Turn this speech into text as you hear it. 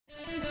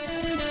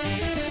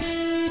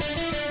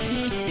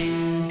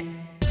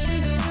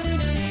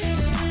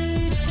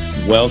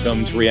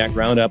Welcome to React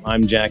Roundup.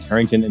 I'm Jack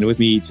Harrington, and with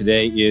me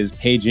today is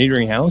Paige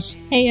Niedringhaus.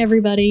 Hey,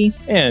 everybody.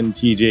 And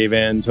TJ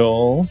Van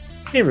Tol.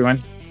 Hey,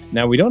 everyone.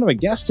 Now, we don't have a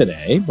guest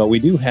today, but we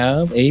do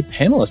have a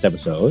panelist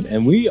episode,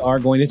 and we are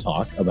going to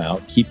talk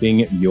about keeping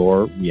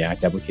your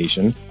React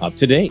application up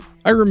to date.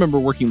 I remember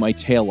working my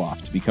tail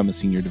off to become a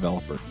senior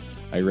developer.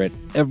 I read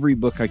every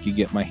book I could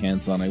get my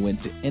hands on. I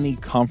went to any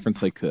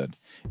conference I could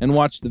and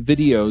watched the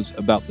videos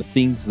about the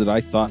things that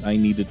I thought I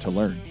needed to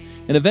learn.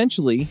 And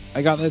eventually,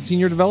 I got that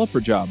senior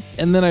developer job.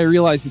 And then I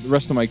realized that the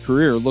rest of my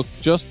career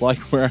looked just like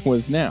where I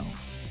was now.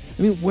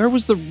 I mean, where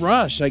was the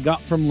rush I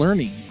got from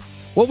learning?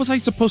 What was I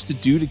supposed to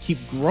do to keep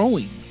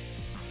growing?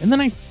 And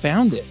then I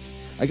found it.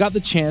 I got the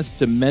chance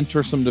to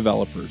mentor some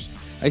developers.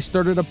 I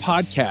started a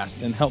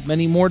podcast and helped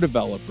many more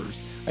developers.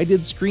 I did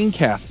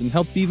screencasts and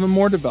helped even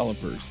more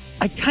developers.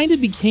 I kind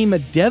of became a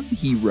dev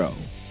hero.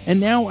 And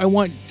now I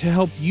want to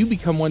help you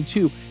become one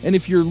too. And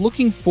if you're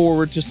looking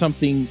forward to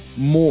something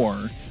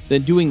more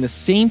than doing the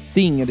same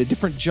thing at a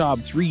different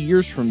job 3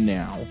 years from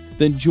now,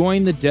 then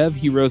join the Dev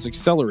Heroes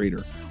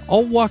Accelerator.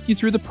 I'll walk you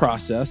through the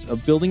process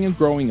of building and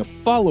growing a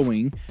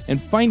following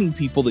and finding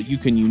people that you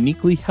can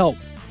uniquely help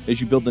as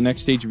you build the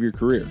next stage of your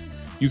career.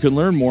 You can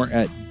learn more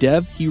at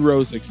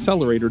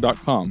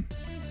devheroesaccelerator.com.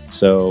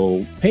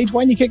 So, Paige,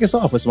 why don't you kick us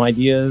off with some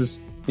ideas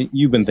that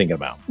you've been thinking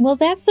about? Well,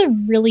 that's a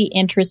really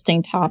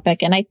interesting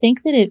topic, and I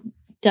think that it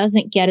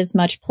doesn't get as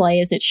much play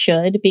as it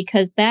should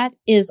because that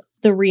is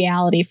the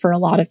reality for a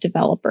lot of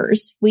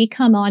developers. We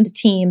come onto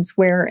teams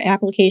where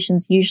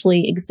applications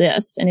usually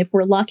exist, and if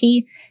we're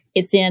lucky,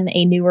 it's in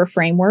a newer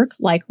framework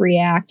like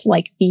React,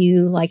 like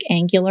Vue, like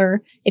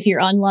Angular. If you're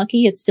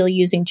unlucky, it's still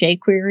using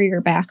jQuery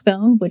or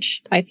Backbone,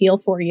 which I feel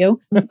for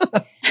you.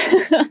 But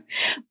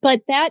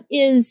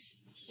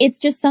it's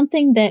just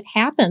something that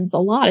happens a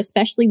lot,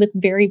 especially with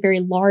very, very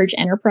large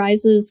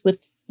enterprises with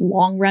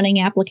long-running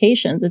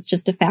applications. It's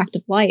just a fact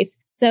of life.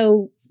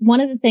 So one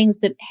of the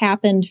things that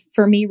happened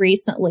for me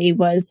recently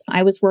was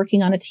I was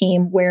working on a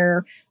team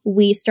where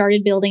we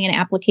started building an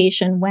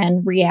application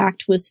when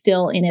React was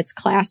still in its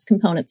class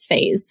components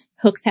phase.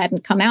 Hooks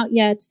hadn't come out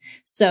yet.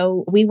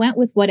 So we went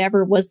with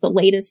whatever was the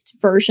latest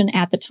version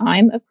at the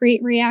time of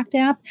Create React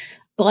App.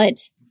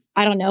 But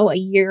I don't know, a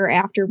year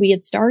after we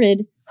had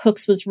started,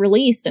 Hooks was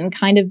released and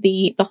kind of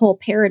the whole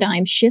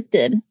paradigm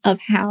shifted of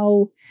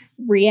how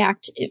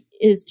React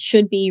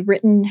should be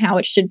written, how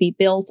it should be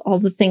built, all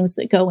the things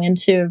that go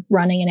into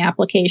running an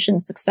application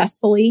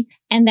successfully.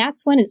 And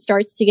that's when it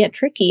starts to get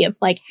tricky of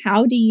like,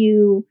 how do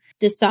you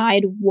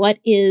decide what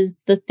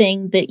is the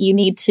thing that you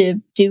need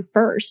to do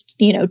first?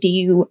 You know, do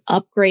you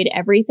upgrade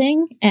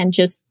everything and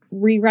just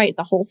rewrite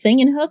the whole thing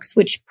in Hooks,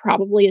 which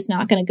probably is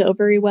not going to go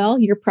very well.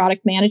 Your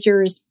product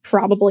manager is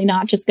probably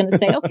not just going to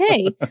say,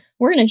 okay,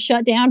 we're going to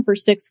shut down for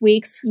 6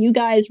 weeks. You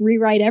guys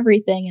rewrite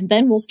everything, and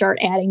then we'll start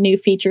adding new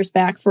features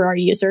back for our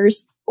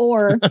users.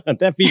 Or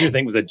that feature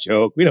thing was a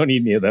joke. We don't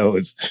need any of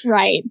those.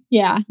 Right.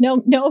 Yeah.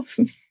 No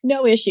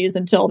issues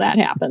until that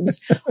happens.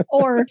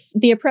 Or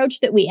the approach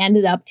that we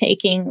ended up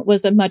taking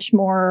was a much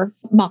more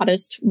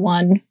modest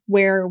one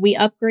where we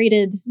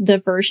upgraded the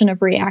version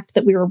of React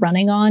that we were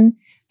running on.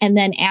 And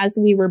then as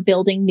we were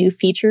building new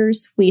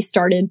features, we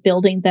started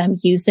building them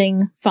using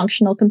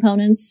functional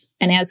components.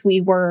 And as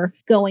we were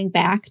going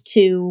back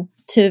to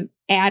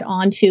add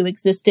on to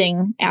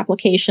existing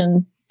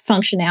application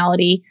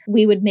functionality,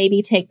 we would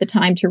maybe take the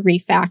time to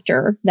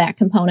refactor that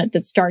component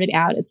that started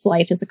out its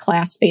life as a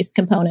class-based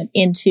component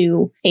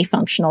into a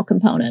functional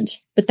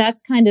component. But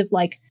that's kind of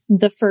like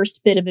the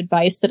first bit of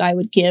advice that I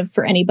would give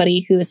for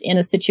anybody who is in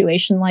a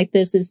situation like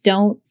this is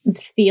don't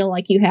feel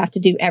like you have to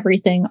do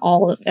everything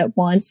all at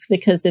once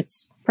because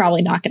it's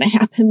probably not going to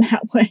happen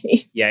that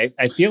way. Yeah,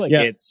 I feel like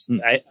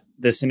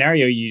the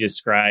scenario you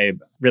describe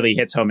really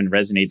hits home and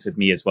resonates with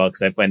me as well,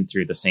 because I've went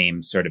through the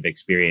same sort of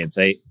experience.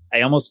 I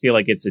almost feel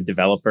like it's a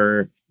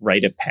developer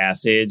rite of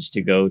passage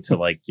to go to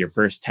like your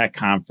first tech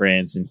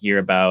conference and hear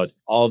about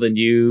all the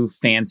new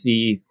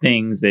fancy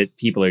things that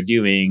people are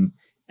doing.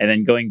 And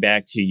then going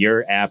back to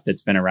your app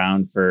that's been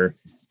around for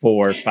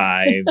 4,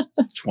 5,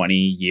 20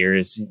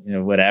 years, you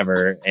know,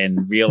 whatever,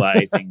 and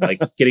realizing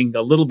like getting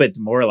a little bit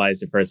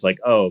demoralized at first, like,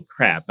 oh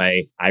crap,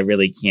 I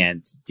really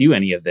can't do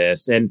any of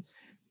this. And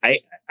I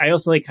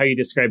also like how you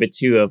describe it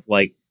too, of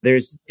like,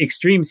 there's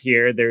extremes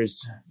here.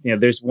 There's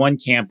one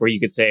camp where you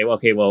could say,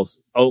 okay, well,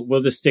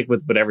 we'll just stick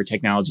with whatever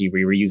technology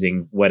we were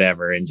using,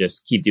 whatever, and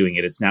just keep doing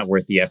it. It's not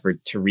worth the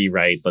effort to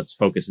rewrite. Let's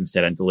focus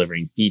instead on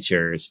delivering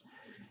features.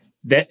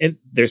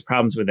 There's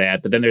problems with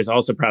that. But then there's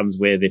also problems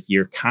with if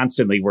you're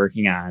constantly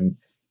working on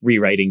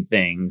rewriting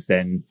things,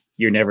 then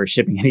you're never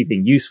shipping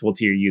anything useful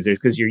to your users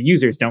because your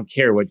users don't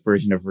care what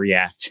version of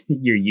React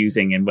you're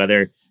using and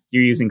whether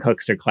you're using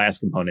hooks or class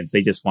components.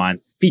 They just want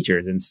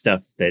features and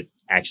stuff that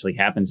actually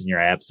happens in your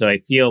app. So I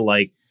feel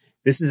like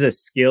this is a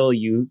skill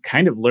you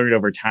kind of learn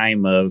over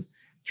time of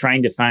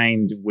trying to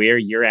find where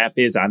your app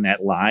is on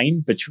that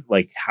line, but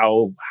like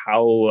how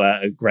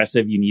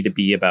aggressive you need to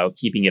be about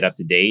keeping it up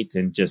to date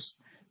and just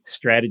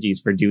strategies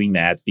for doing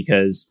that,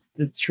 because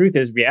the truth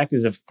is React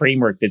is a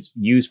framework that's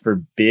used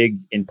for big,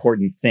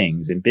 important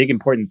things, and big,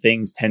 important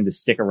things tend to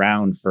stick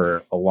around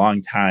for a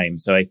long time.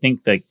 So I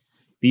think that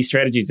these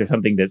strategies are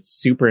something that's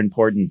super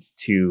important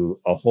to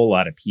a whole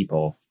lot of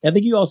people. I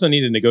think you also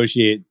need to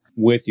negotiate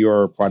with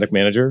your product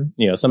manager,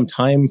 some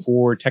time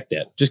for tech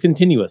debt, just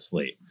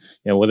continuously,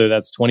 whether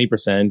that's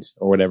 20%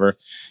 or whatever.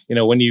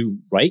 When you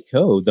write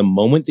code, the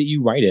moment that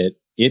you write it,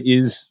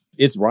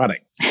 it's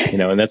rotting,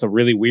 and that's a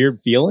really weird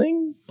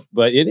feeling,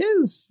 but it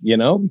is,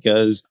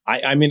 because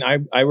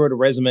I wrote a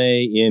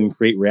resume in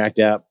Create React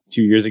App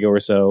 2 years ago or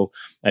so.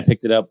 I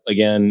picked it up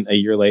again a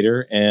year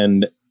later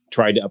and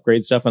tried to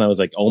upgrade stuff. And I was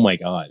like, oh my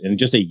God. In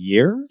just a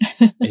year,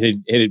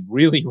 it had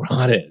really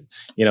rotted,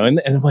 and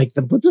I'm like,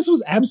 but this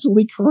was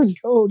absolutely current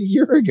code a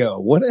year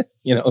ago.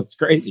 It's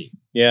crazy.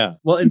 Yeah.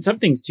 Well, and some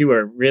things too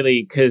are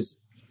really, because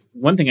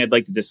one thing I'd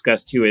like to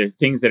discuss too are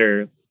things that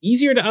are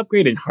easier to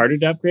upgrade and harder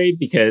to upgrade,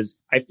 because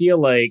I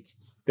feel like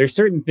there's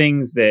certain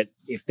things that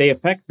if they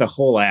affect the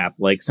whole app,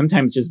 like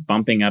sometimes just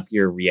bumping up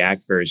your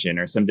React version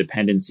or some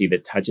dependency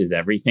that touches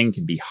everything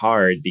can be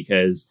hard,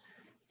 because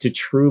to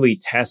truly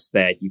test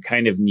that, you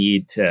kind of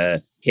need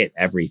to hit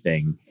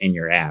everything in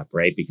your app,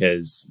 right?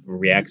 Because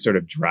React sort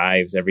of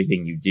drives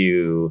everything you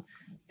do.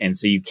 And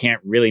so you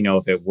can't really know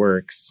if it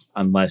works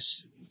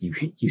unless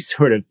you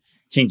sort of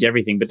change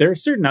everything. But there are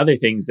certain other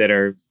things that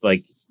are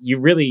like, you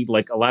really,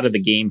 like, a lot of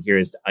the game here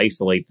is to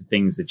isolate the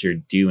things that you're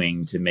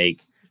doing to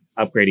make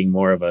upgrading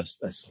more of a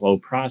slow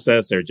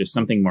process, or just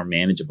something more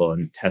manageable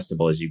and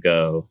testable as you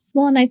go.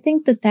 Well, and I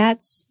think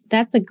that's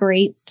a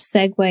great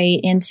segue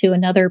into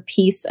another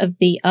piece of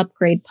the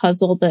upgrade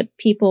puzzle that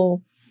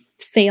people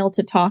fail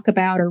to talk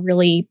about or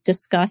really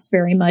discuss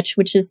very much,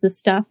 which is the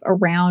stuff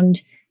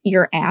around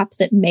your app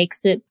that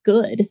makes it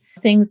good.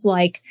 Things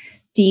like,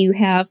 do you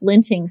have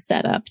linting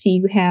set up? Do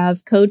you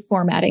have code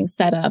formatting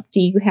set up?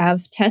 Do you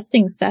have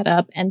testing set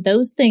up? And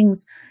those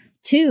things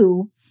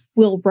too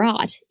will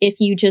rot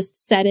if you just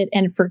set it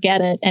and forget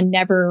it and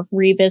never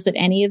revisit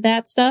any of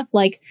that stuff.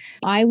 Like,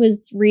 I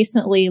was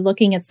recently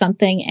looking at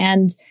something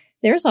and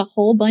there's a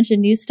whole bunch of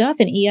new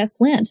stuff in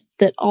ESLint,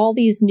 that all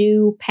these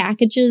new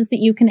packages that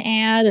you can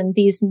add and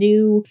these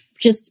new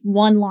just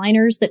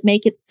one-liners that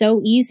make it so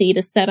easy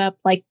to set up,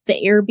 like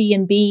the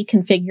Airbnb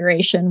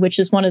configuration, which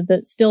is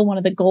still one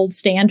of the gold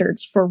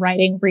standards for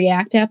writing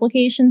React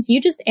applications.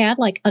 You just add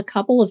like a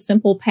couple of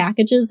simple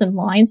packages and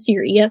lines to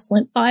your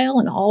ESLint file,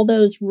 and all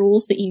those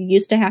rules that you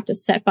used to have to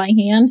set by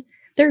hand,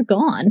 they're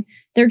gone.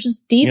 They're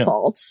just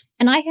defaults. Yeah.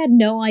 And I had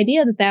no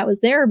idea that that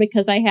was there,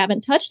 because I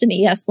haven't touched an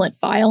ESLint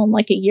file in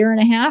like a year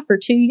and a half or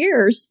 2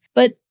 years.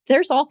 But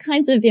there's all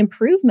kinds of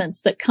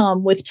improvements that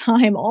come with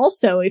time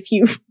also, if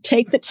you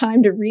take the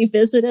time to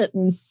revisit it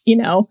and,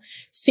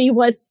 see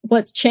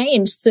what's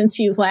changed since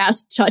you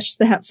last touched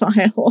that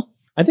file.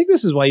 I think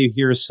this is why you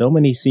hear so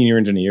many senior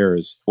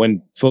engineers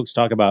when folks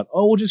talk about,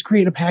 we'll just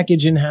create a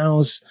package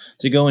in-house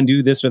to go and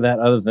do this or that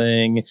other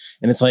thing.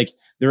 And it's like,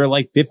 there are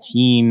like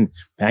 15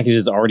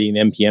 packages already in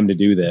NPM to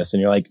do this.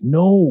 And you're like,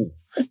 no,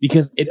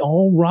 because it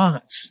all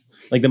rots.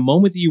 Like, the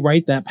moment that you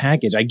write that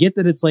package, I get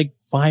that it's like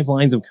 5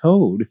 lines of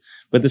code,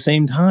 but at the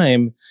same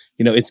time,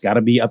 it's got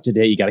to be up to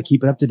date. You got to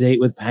keep it up to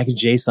date with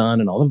package JSON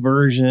and all the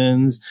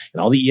versions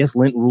and all the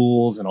ESLint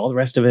rules and all the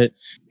rest of it.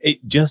 It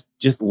just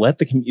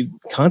let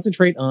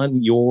concentrate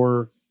on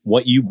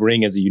what you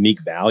bring as a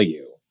unique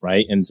value,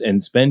 right?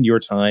 And spend your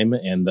time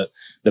and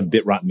the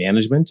bit rot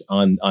management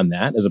on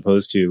that, as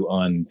opposed to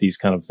on these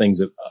kind of things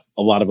that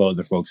a lot of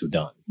other folks have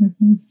done.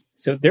 Mm-hmm.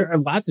 So there are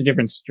lots of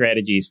different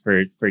strategies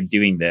for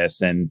doing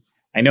this. And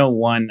I know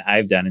one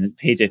I've done, and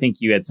Paige, I think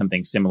you had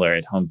something similar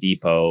at Home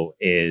Depot,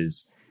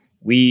 is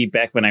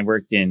back when I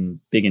worked in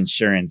big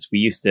insurance,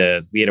 we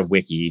had a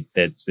wiki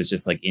that was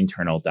just like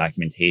internal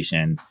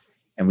documentation.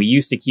 And we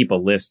used to keep a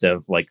list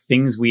of like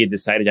things we had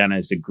decided on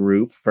as a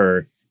group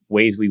for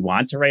ways we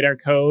want to write our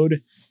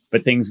code,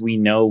 but things we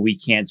know we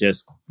can't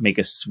just make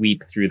a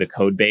sweep through the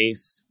code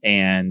base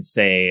and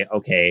say,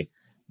 okay,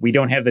 we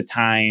don't have the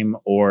time,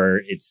 or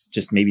it's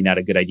just maybe not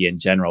a good idea in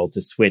general to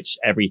switch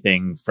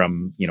everything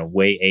from,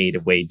 way A to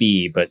way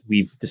B. But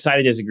we've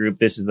decided as a group,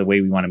 this is the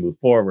way we want to move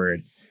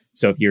forward.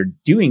 So if you're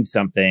doing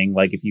something,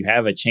 like if you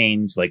have a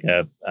change, like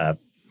a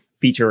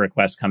feature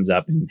request comes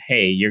up and,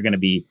 hey, you're going to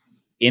be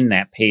in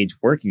that page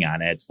working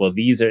on it. Well,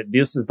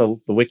 this is the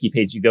wiki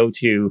page you go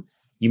to.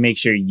 You make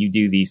sure you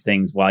do these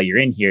things while you're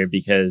in here,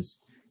 because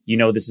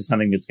this is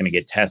something that's going to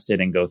get tested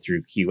and go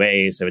through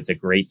QA. So it's a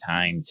great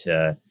time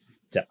to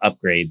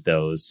upgrade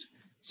those.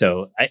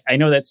 So I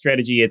know that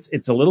strategy,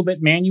 it's a little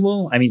bit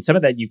manual. I mean, some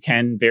of that you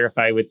can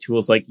verify with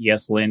tools like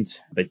ESLint,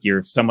 but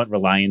you're somewhat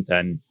reliant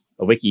on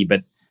a wiki.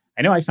 But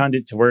I know I found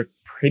it to work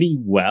pretty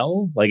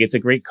well. Like, it's a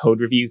great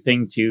code review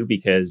thing too,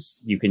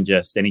 because you can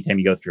just, anytime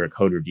you go through a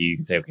code review, you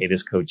can say, okay,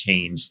 this code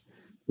changed.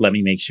 Let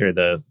me make sure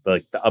the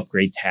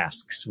upgrade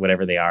tasks,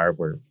 whatever they are,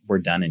 were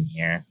done in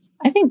here.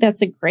 I think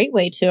that's a great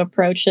way to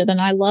approach it.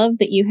 And I love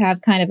that you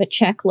have kind of a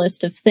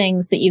checklist of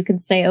things that you can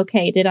say,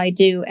 okay, did I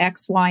do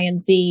X, Y, and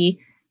Z?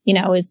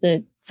 Is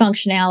the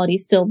functionality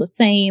still the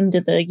same? Do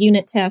the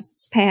unit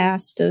tests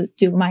pass? Do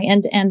my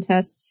end-to-end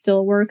tests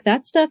still work?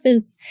 That stuff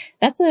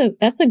that's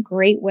a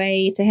great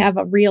way to have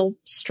a real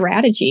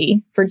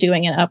strategy for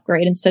doing an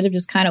upgrade instead of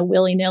just kind of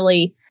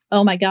willy-nilly.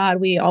 Oh my God,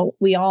 we all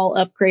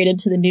upgraded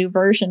to the new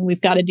version.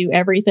 We've got to do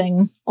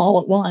everything all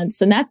at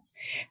once. And that's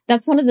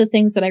one of the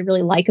things that I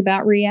really like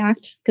about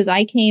React, because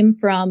I came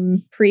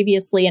from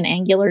previously an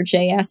Angular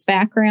JS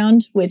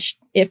background, which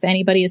if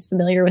anybody is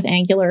familiar with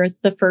Angular,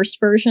 the first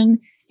version,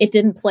 it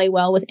didn't play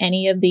well with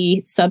any of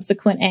the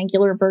subsequent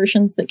Angular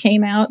versions that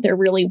came out. There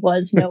really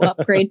was no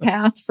upgrade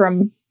path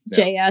from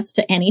JS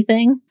to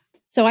anything.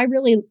 So I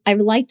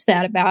liked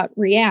that about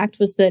React,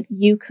 was that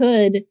you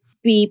could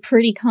be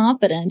pretty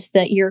confident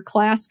that your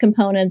class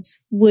components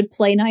would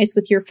play nice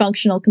with your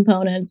functional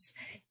components,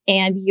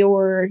 and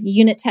your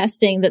unit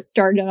testing that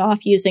started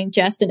off using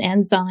Jest and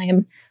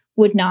Enzyme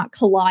would not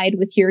collide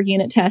with your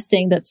unit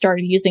testing that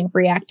started using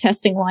React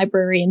testing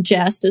library and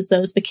Jest, as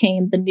those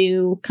became the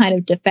new kind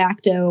of de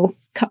facto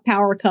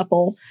power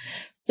couple.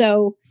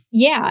 So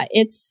yeah,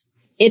 it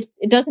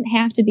doesn't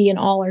have to be an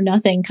all or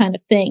nothing kind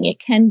of thing. It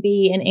can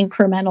be an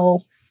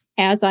incremental,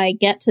 as I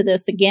get to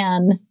this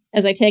again,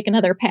 as I take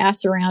another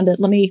pass around it,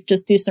 let me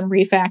just do some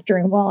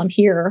refactoring while I'm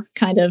here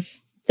kind of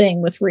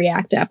thing with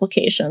React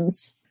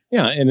applications.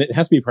 Yeah, and it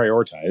has to be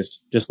prioritized,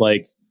 just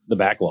like the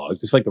backlog,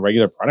 just like the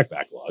regular product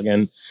backlog.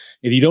 And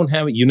if you don't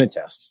have unit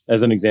tests,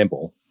 as an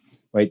example,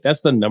 right,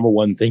 that's the number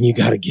one thing you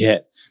got to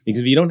get.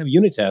 Because if you don't have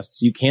unit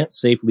tests, you can't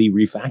safely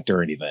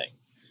refactor anything.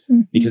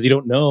 Because you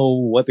don't know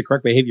what the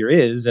correct behavior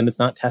is and it's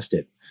not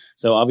tested.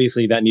 So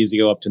obviously that needs to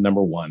go up to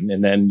number one,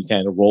 and then you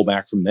kind of roll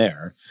back from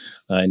there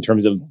in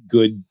terms of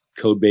good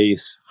code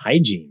base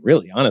hygiene.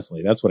 Really,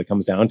 honestly, that's what it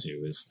comes down to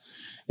is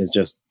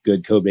just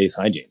good code base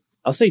hygiene.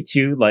 I'll say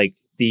too, like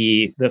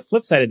the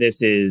flip side of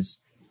this is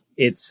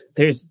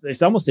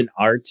there's almost an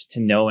art to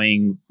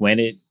knowing when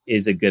it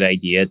is a good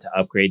idea to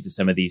upgrade to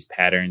some of these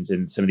patterns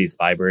and some of these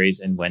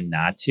libraries and when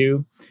not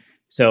to.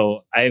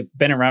 So I've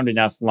been around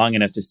long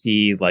enough to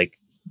see like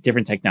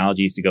different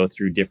technologies to go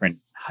through different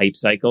hype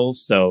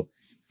cycles. So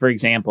for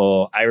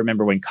example, I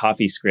remember when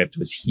CoffeeScript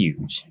was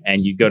huge,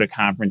 and you'd go to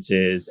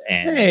conferences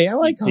and hey, I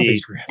like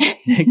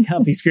CoffeeScript.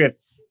 CoffeeScript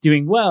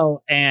doing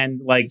well,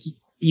 and like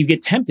you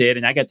get tempted,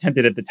 and I got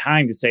tempted at the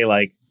time to say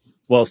like,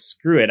 well,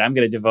 screw it, I'm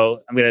going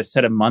to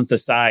set a month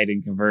aside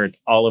and convert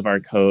all of our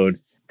code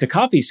to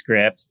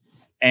CoffeeScript,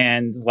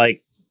 and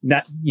like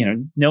not,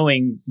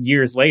 knowing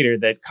years later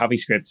that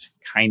CoffeeScript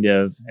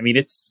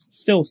it's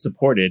still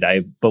supported, I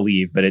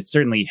believe, but it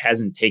certainly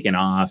hasn't taken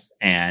off,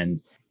 and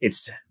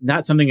it's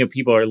not something that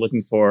people are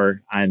looking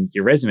for on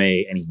your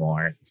resume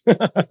anymore.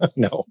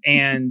 No.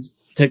 And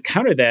to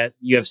counter that,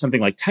 you have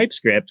something like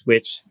TypeScript,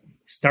 which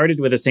started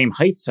with the same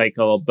height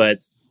cycle, but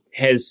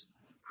has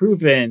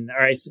proven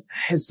or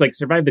has like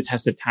survived the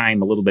test of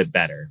time a little bit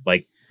better.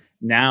 Like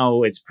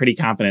now it's pretty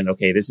confident.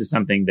 Okay, this is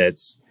something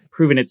that's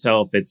proven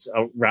itself. It's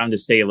around to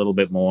stay a little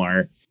bit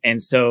more.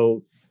 And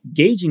so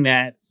gauging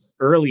that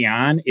early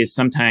on is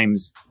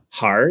sometimes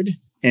hard.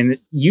 And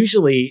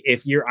usually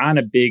if you're on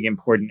a big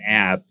important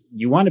app,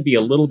 you want to be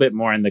a little bit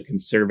more on the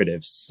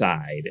conservative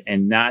side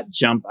and not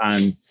jump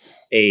on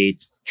a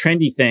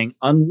trendy thing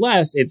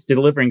unless it's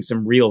delivering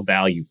some real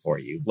value for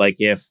you. Like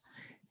if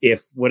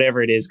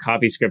whatever it is,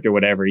 CoffeeScript or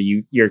whatever,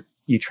 you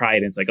try it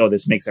and it's like, oh,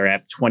 this makes our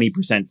app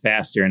 20%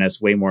 faster and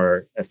that's way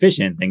more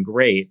efficient, then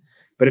great.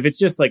 But if it's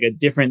just like a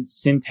different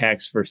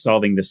syntax for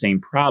solving the same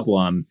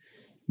problem,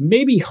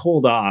 maybe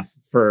hold off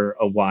for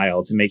a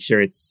while to make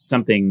sure it's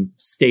something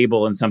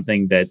stable and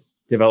something that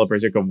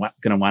developers are going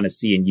to want to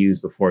see and use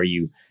before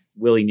you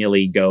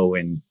willy-nilly go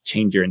and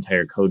change your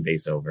entire code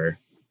base over.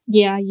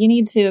 Yeah, you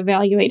need to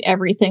evaluate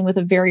everything with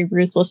a very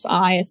ruthless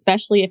eye,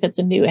 especially if it's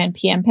a new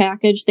NPM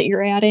package that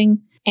you're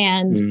adding.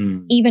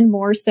 And even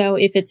more so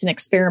if it's an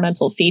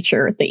experimental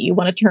feature that you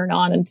want to turn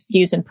on and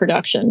use in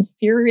production.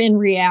 If you're in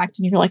React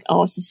and you're like,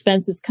 oh,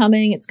 suspense is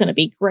coming, it's going to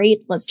be great,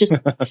 let's just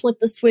flip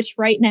the switch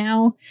right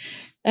now.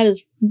 That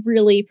is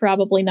really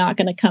probably not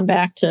going to come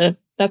back to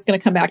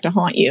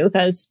haunt you.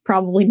 That is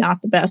probably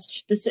not the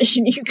best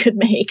decision you could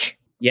make.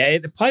 Yeah,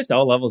 it applies to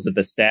all levels of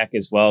the stack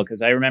as well.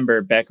 Because I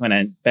remember back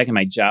in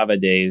my Java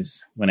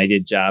days, when I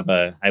did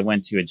Java, I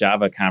went to a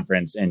Java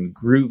conference, and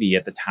Groovy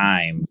at the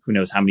time, who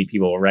knows how many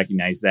people will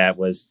recognize that,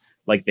 was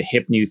like the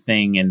hip new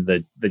thing in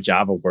the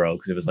Java world,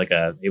 because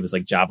it was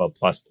like Java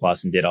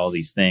 ++ and did all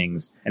these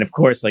things. And of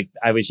course, like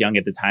I was young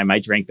at the time, I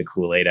drank the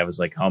Kool-Aid. I was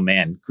like, oh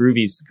man,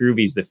 Groovy's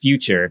the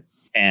future.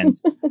 And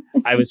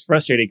I was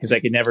frustrated because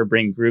I could never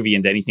bring Groovy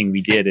into anything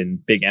we did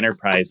in big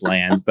enterprise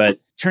land. But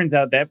turns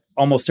out that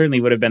almost certainly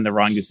would have been the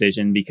wrong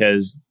decision,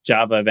 because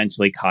Java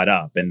eventually caught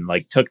up and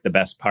like took the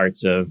best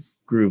parts of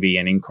Groovy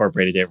and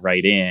incorporated it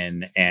right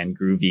in. And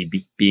Groovy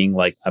being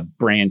like a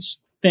branch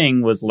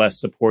thing was less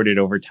supported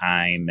over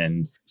time.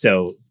 And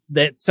so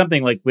that's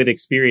something like with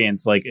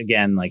experience, like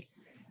again, like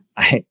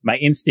my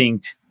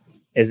instinct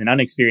as an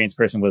unexperienced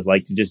person was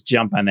like to just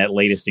jump on that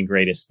latest and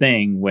greatest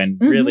thing, when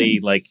really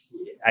like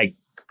I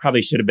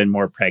probably should have been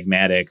more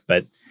pragmatic.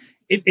 But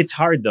It's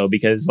hard though,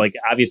 because like,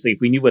 obviously if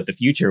we knew what the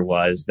future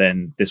was,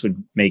 then this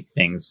would make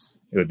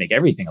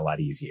everything a lot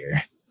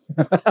easier.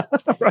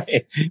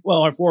 Right.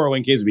 Well, our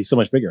 401ks would be so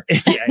much bigger.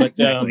 Yeah,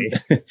 exactly.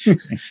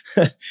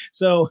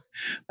 So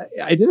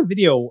I did a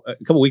video a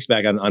couple weeks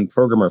back on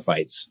programmer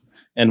fights.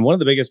 And one of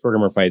the biggest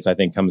programmer fights, I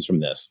think, comes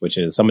from this, which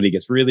is somebody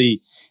gets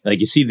really,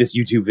 like, you see this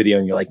YouTube video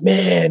and you're like,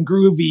 man,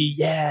 groovy.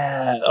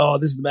 Yeah. Oh,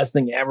 this is the best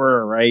thing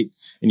ever. Right.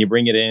 And you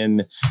bring it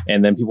in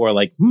and then people are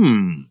like,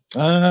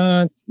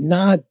 not,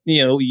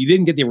 you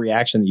didn't get the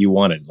reaction that you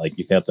wanted. Like,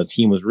 you thought the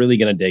team was really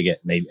going to dig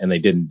it and they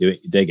didn't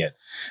dig it.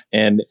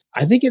 And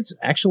I think it's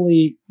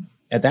actually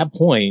at that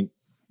point,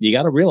 you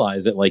got to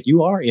realize that, like,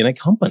 you are in a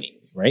company,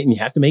 right? And you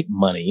have to make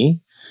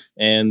money.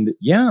 And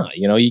yeah,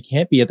 you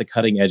can't be at the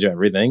cutting edge of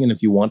everything. And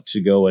if you want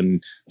to go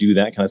and do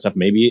that kind of stuff,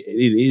 maybe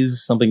it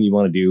is something you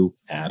want to do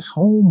at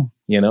home,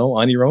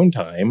 on your own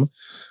time.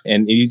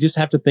 And you just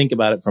have to think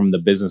about it from the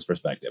business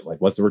perspective.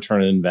 Like, what's the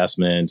return on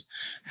investment?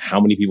 How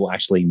many people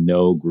actually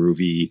know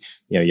Groovy?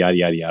 Yada,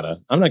 yada,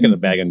 yada. I'm not going to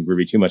bag on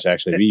Groovy too much,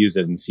 actually. We use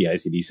it in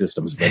CI/CD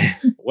systems, but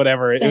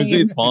whatever.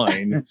 It's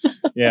fine.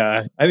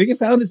 Yeah. I think it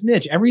found its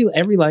niche.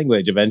 Every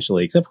language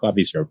eventually, except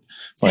CoffeeScript,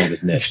 finds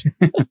its niche.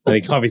 I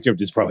think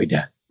CoffeeScript is probably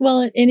dead.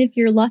 Well, and if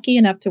you're lucky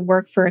enough to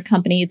work for a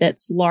company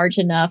that's large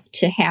enough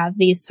to have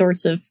these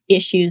sorts of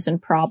issues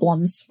and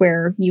problems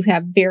where you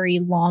have very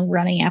long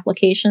running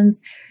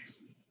applications,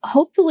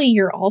 hopefully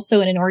you're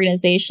also in an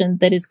organization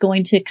that is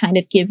going to kind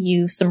of give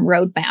you some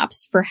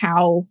roadmaps for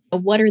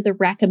what are the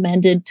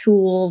recommended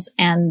tools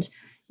and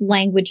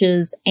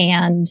languages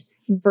and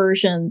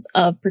versions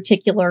of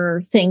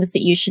particular things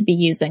that you should be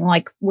using.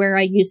 Like where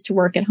I used to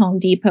work at Home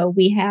Depot,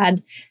 we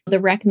had the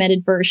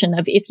recommended version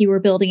of, if you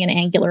were building an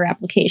Angular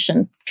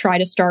application, try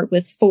to start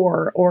with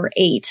 4 or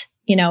 8,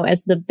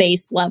 as the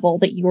base level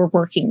that you were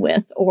working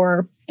with.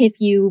 Or if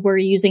you were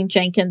using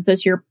Jenkins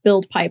as your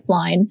build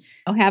pipeline,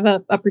 have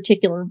a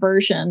particular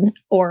version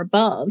or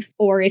above.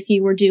 Or if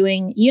you were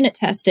doing unit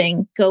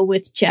testing, go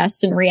with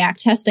Jest and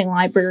React testing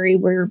library,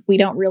 where we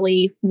don't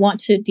really want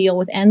to deal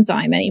with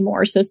Enzyme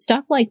anymore. So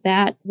stuff like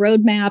that,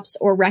 roadmaps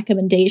or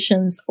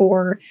recommendations,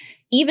 or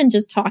even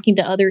just talking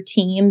to other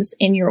teams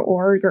in your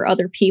org or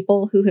other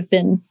people who have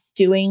been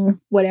doing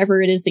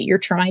whatever it is that you're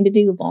trying to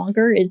do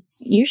longer,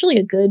 is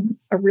usually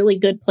a really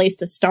good place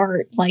to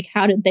start. Like,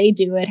 how did they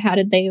do it? How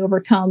did they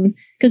overcome?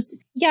 Because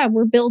yeah,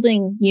 we're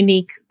building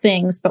unique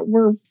things, but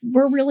we're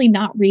really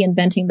not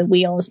reinventing the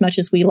wheel as much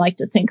as we like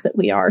to think that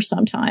we are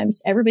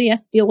sometimes. Everybody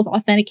has to deal with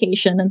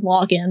authentication and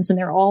logins, and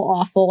they're all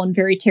awful and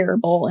very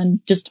terrible and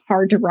just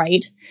hard to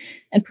write.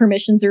 And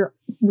permissions are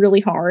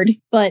really hard,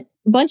 but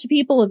a bunch of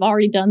people have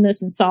already done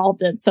this and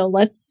solved it. So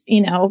let's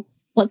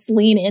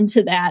lean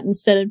into that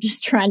instead of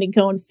just trying to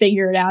go and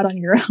figure it out on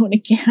your own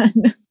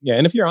again. Yeah.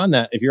 And if you're on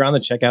the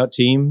checkout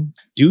team,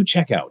 do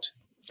checkout,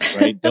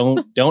 right?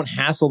 Don't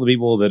hassle the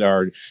people that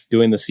are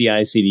doing the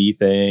CI/CD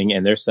thing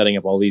and they're setting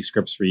up all these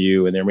scripts for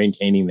you and they're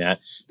maintaining that,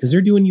 because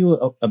they're doing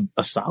you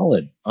a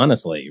solid,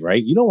 honestly,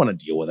 right? You don't want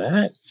to deal with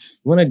that.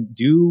 You want to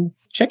do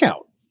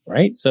checkout,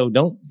 right? So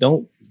don't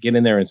get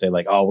in there and say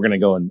like, oh, we're going to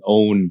go and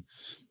own,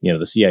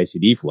 the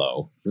CI/CD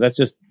flow, because that's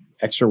just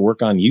extra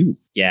work on you.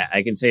 Yeah,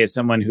 I can say as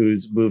someone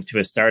who's moved to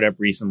a startup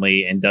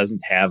recently and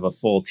doesn't have a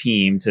full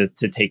team to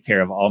take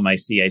care of all my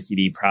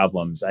CI/CD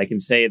problems, I can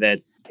say that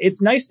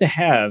it's nice to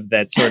have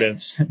that sort of,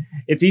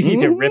 it's easy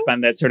to rip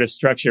on that sort of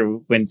structure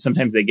when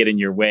sometimes they get in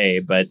your way,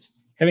 but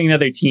having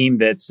another team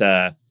that's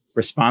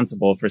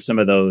responsible for some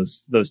of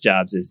those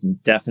jobs is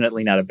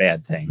definitely not a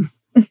bad thing.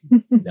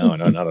 No,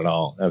 not at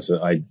all.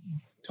 Absolutely. I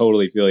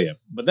totally feel you.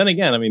 But then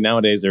again, I mean,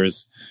 nowadays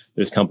there's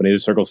companies,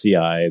 there's Circle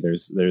CI,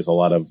 there's a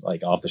lot of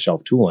like off the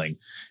shelf tooling,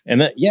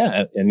 and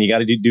and you got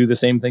to do the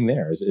same thing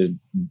there. Is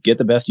get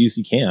the best use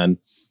you can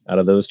out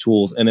of those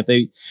tools. And if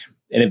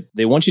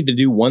they want you to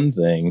do one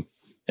thing,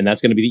 and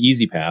that's going to be the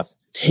easy path,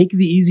 take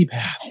the easy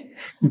path.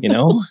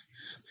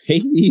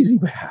 Take the easy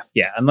path.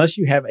 Yeah, unless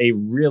you have a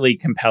really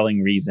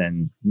compelling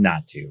reason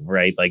not to,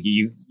 right? Like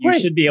you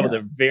should be able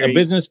to a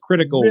business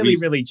critical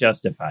really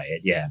justify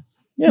it. Yeah.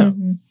 Yeah.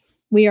 Mm-hmm.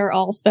 We are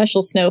all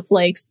special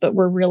snowflakes, but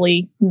we're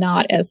really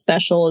not as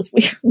special as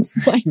we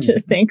like to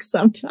think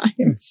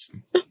sometimes.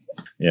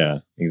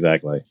 Yeah,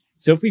 exactly.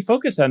 So if we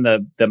focus on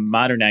the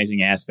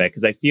modernizing aspect,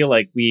 because I feel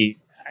like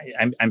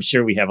I'm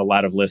sure we have a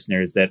lot of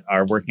listeners that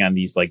are working on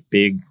these like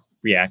big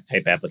React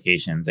type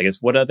applications. I guess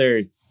what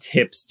other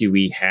tips do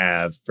we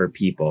have for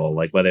people,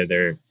 like whether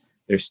they're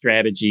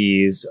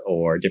strategies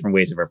or different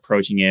ways of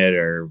approaching it,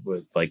 or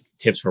with like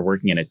tips for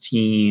working in a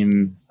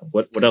team?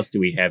 What else do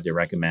we have to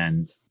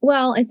recommend?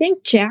 Well, I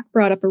think Jack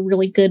brought up a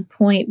really good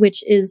point,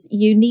 which is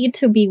you need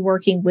to be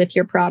working with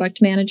your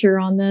product manager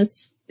on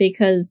this,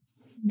 because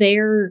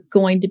they're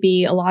going to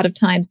be a lot of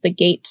times the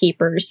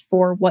gatekeepers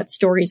for what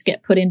stories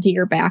get put into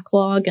your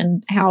backlog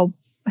and how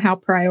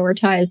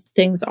prioritized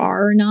things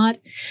are or not.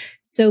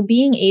 So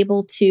being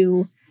able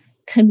to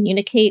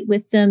communicate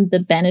with them the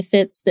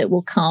benefits that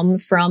will come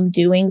from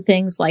doing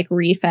things like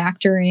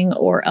refactoring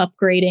or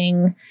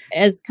upgrading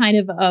as kind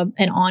of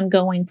an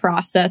ongoing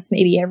process,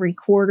 maybe every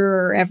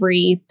quarter or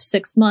every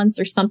 6 months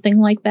or something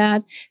like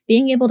that.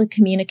 Being able to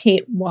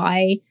communicate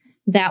why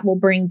that will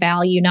bring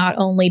value not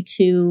only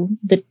to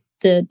the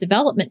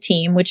development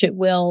team, which it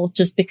will,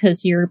 just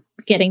because you're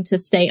getting to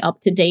stay up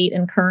to date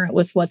and current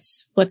with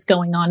what's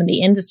going on in the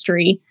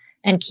industry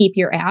and keep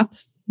your app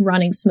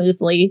running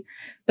smoothly,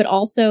 but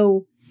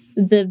also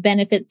the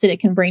benefits that it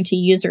can bring to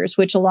users,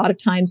 which a lot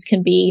of times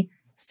can be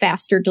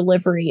faster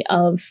delivery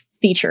of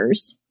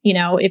features. You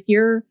know, if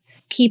you're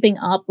keeping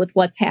up with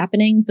what's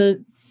happening,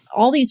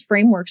 all these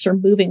frameworks are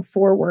moving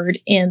forward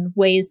in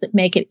ways that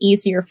make it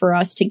easier for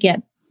us to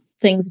get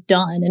things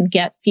done and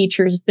get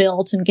features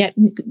built and get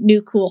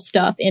new cool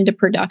stuff into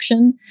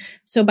production.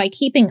 So by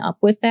keeping up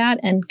with that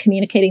and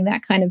communicating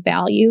that kind of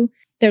value,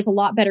 there's a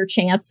lot better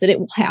chance that it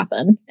will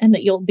happen and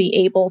that you'll be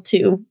able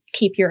to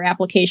keep your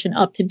application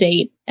up to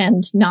date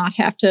and not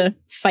have to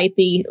fight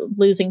the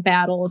losing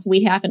battle of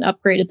we haven't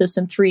upgraded this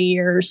in 3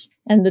 years.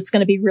 And it's going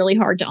to be really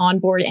hard to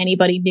onboard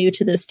anybody new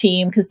to this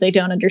team because they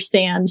don't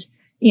understand,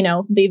 you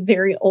know, the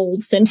very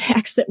old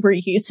syntax that we're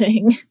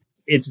using.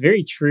 It's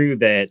very true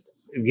that,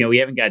 you know, we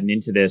haven't gotten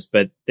into this,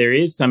 but there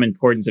is some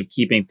importance of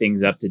keeping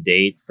things up to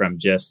date from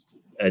just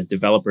a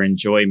developer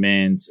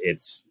enjoyment.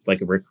 It's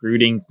like a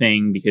recruiting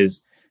thing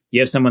because you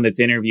have someone that's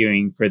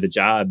interviewing for the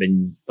job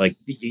and like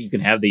you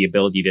can have the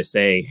ability to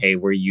say, hey,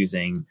 we're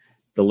using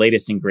the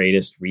latest and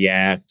greatest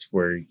React.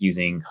 We're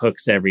using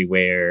hooks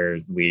everywhere.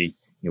 We're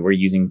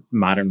using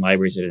modern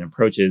libraries and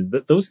approaches.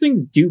 Those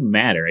things do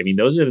matter. I mean,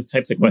 those are the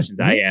types of questions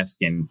I ask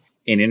in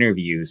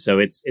interviews. So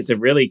it's a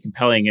really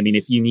compelling. I mean,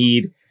 if you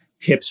need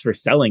tips for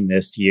selling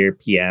this to your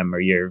PM or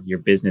your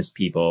business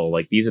people,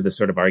 like these are the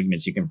sort of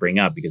arguments you can bring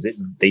up because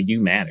they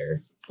do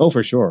matter. Oh,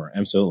 for sure.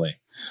 Absolutely.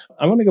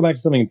 I want to go back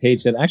to something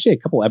Paige said actually a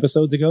couple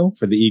episodes ago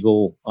for the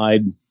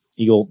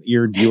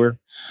eagle-eared viewer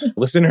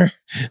listener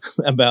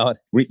about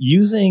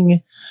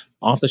using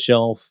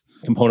off-the-shelf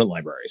component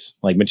libraries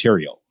like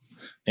Material.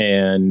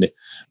 And,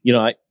 you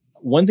know,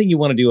 one thing you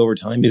want to do over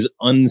time is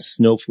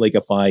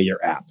unsnowflakeify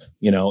your app.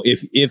 You know,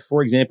 if,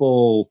 for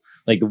example,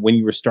 like when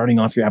you were starting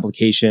off your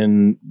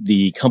application,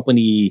 the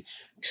company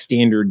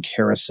standard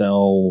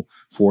carousel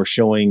for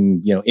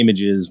showing, you know,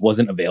 images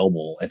wasn't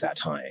available at that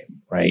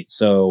time, right?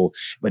 So,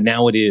 but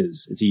now it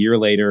is. It's a year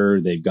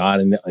later. They've got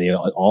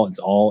it's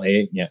all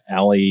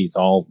alley. It's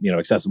all, you know,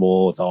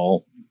 accessible. It's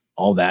all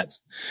that.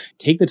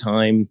 Take the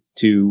time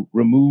to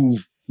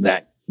remove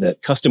that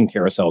custom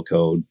carousel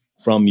code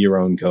from your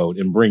own code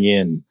and bring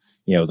in,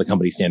 you know, the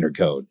company standard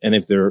code. And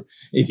if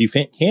you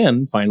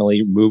can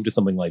finally move to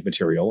something like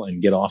Material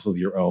and get off of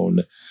your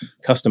own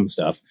custom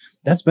stuff,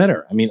 that's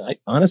better. I mean,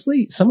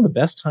 honestly, some of the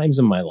best times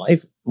in my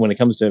life when it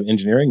comes to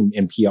engineering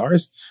and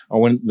PRs are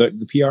when the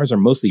PRs are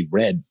mostly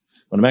red,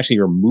 when I'm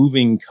actually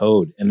removing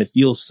code. And it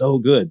feels so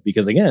good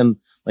because, again,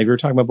 like we were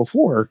talking about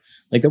before,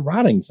 like the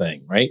rotting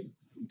thing, right?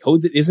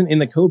 Code that isn't in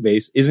the code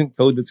base isn't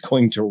code that's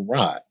going to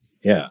rot.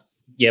 Yeah.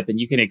 Yep. And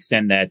you can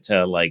extend that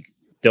to like,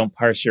 don't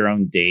parse your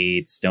own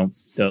dates. Don't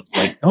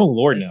like. Oh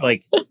Lord, no.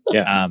 Like,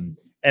 yeah.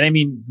 And I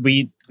mean,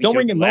 we don't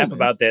bring laugh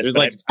about this,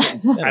 but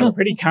I'm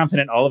pretty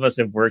confident all of us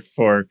have worked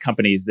for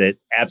companies that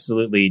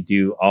absolutely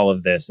do all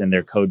of this in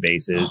their code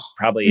bases,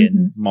 probably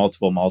in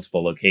multiple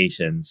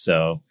locations.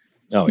 So,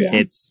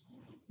 it's,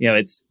 you know,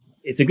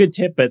 it's a good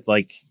tip, but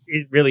like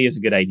it really is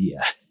a good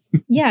idea.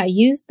 Yeah,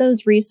 use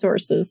those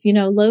resources. You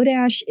know,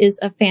 Lodash is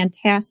a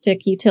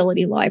fantastic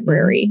utility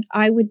library.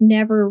 I would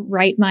never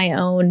write my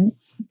own.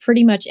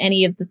 Pretty much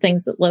any of the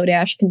things that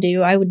Lodash can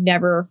do, I would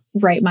never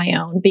write my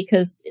own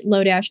because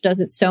Lodash does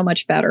it so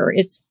much better.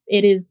 It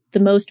is the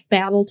most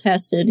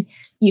battle-tested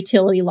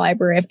utility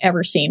library I've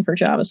ever seen for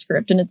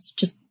JavaScript, and it's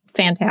just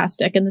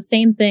fantastic. And the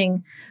same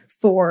thing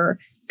for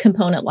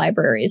component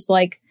libraries.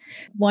 Like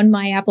when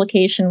my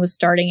application was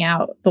starting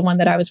out, the one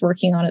that I was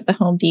working on at the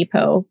Home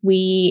Depot,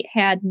 we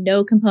had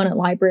no component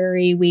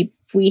library.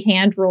 We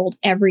hand-rolled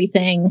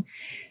everything.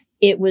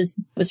 It was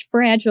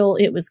fragile.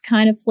 It was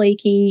kind of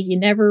flaky.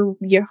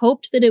 You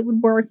hoped that it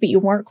would work, but you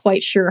weren't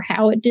quite sure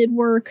how it did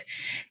work.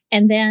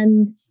 And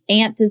then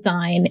Ant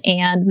Design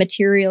and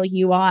Material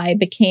UI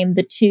became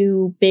the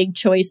two big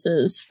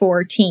choices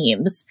for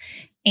teams.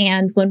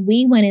 And when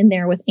we went in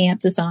there with Ant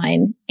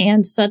Design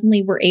and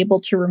suddenly were able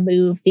to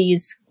remove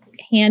these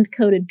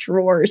hand-coded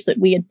drawers that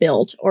we had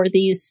built or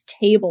these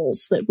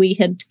tables that we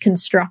had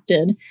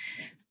constructed,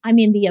 I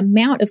mean, the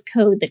amount of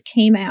code that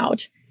came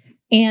out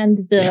and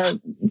the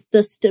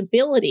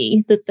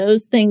stability that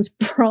those things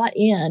brought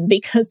in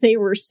because they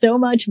were so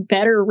much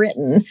better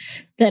written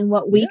than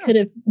what we could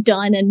have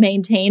done and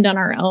maintained on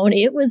our own.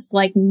 It was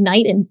like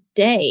night and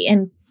day.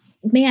 And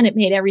man, it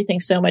made everything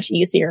so much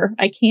easier.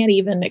 I can't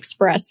even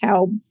express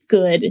how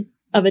good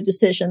of a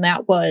decision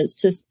that was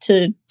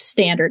to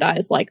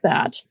standardize like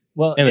that.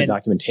 Well, and the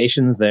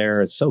documentation's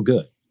there. It's so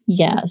good.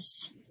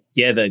 Yes.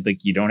 Yeah,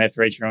 like you don't have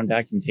to write your own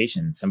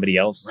documentation. Somebody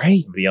else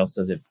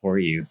does it for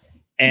you.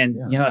 And,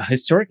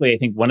 historically, I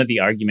think one of the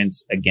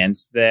arguments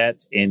against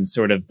that in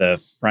sort of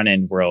the front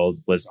end world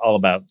was all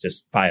about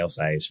just file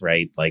size,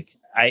 right? Like,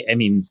 I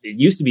mean, it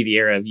used to be the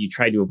era of you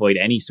tried to avoid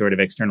any sort of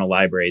external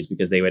libraries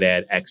because they would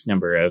add X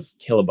number of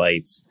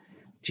kilobytes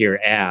to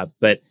your app.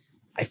 But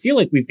I feel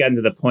like we've gotten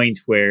to the point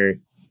where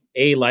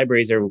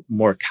libraries are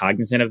more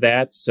cognizant of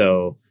that.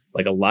 So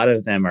like a lot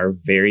of them are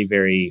very,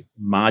 very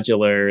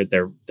modular.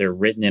 They're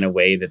written in a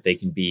way that they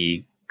can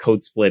be code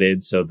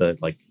splitted. So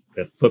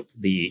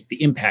the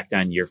impact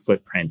on your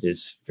footprint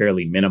is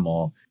fairly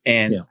minimal.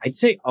 And I'd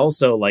say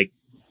also, like,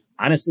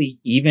 honestly,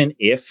 even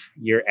if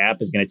your app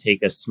is going to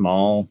take a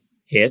small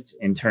hit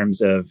in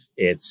terms of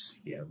its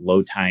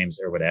load times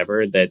or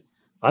whatever, that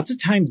lots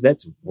of times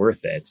that's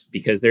worth it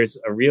because there's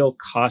a real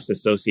cost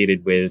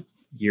associated with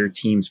your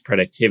team's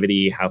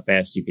productivity, how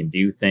fast you can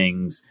do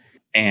things.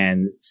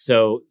 And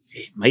so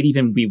it might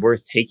even be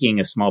worth taking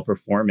a small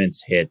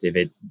performance hit if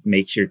it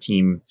makes your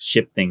team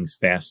ship things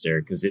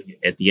faster, because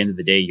at the end of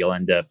the day, you'll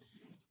end up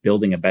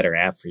building a better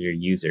app for your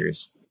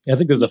users. I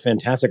think there's a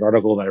fantastic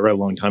article that I read a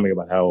long time ago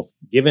about how,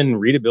 given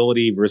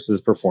readability versus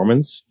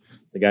performance,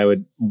 the guy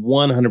would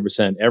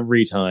 100%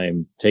 every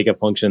time take a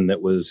function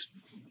that was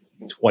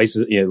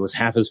was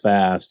half as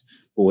fast,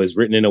 but was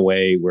written in a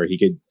way where he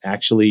could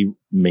actually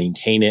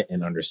maintain it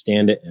and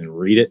understand it and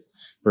read it,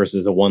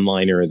 versus a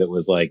one-liner that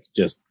was like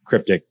just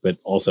cryptic, but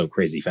also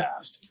crazy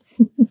fast.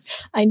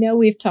 I know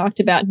we've talked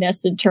about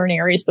nested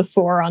ternaries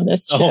before on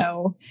this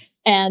show.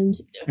 And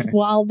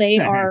while they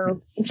are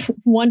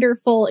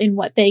wonderful in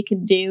what they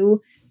can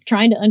do,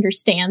 trying to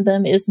understand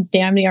them is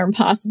damn near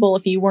impossible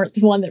if you weren't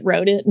the one that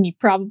wrote it. And you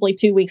probably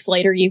 2 weeks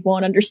later, you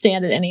won't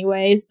understand it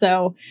anyway.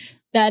 So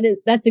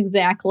that's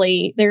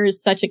exactly, there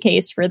is such a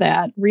case for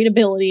that.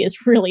 Readability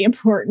is really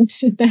important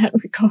in that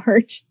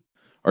regard.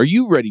 Are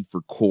you ready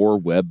for core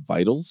web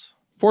vitals?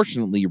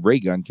 Fortunately,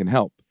 Raygun can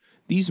help.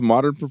 These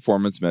modern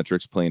performance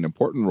metrics play an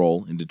important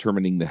role in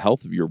determining the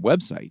health of your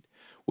website,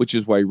 which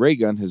is why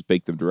Raygun has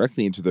baked them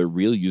directly into their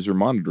real user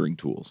monitoring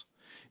tools.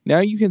 Now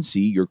you can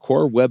see your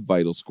core web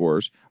vital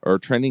scores are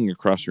trending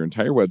across your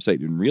entire website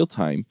in real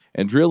time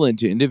and drill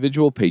into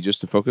individual pages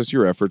to focus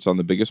your efforts on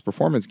the biggest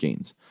performance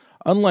gains.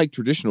 Unlike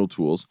traditional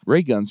tools,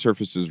 Raygun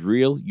surfaces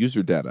real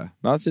user data,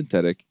 not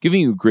synthetic, giving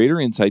you greater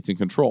insights and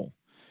control.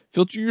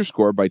 Filter your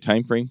score by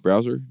time frame,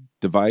 browser,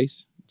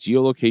 device,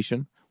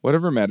 geolocation,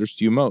 whatever matters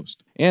to you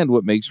most. And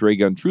what makes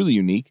Raygun truly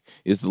unique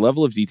is the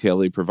level of detail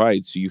they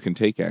provide so you can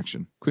take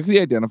action. Quickly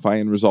identify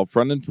and resolve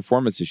front-end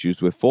performance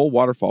issues with full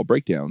waterfall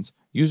breakdowns,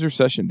 user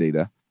session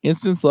data,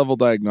 instance-level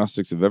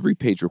diagnostics of every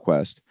page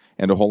request,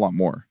 and a whole lot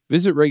more.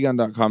 Visit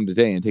Raygun.com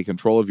today and take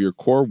control of your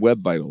core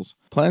web vitals.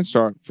 Plans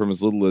start from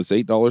as little as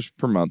 $8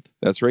 per month.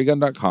 That's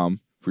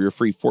Raygun.com for your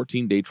free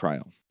 14-day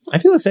trial. I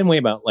feel the same way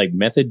about like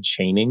method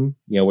chaining,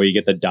 where you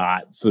get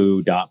the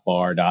 .foo,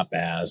 .bar,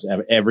 .baz.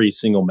 Every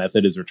single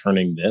method is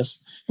returning this.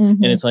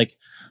 Mm-hmm. And it's like,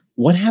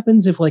 what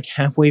happens if like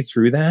halfway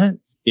through that,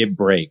 it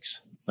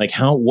breaks? Like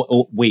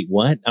wait,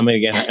 what? I'm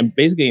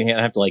basically going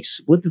to have to like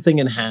split the thing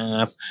in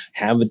half,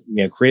 have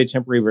it, create a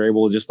temporary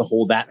variable just to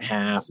hold that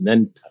half, and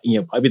then,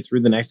 pipe it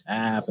through the next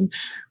half. And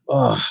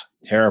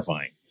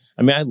terrifying.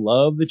 I mean, I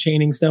love the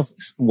chaining stuff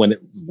when it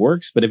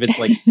works, but if it's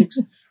like 6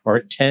 or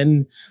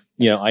 10,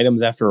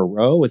 items after a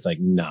row, it's like,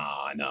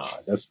 nah.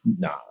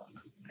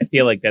 I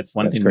feel like that's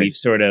one thing we've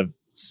sort of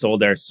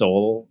sold our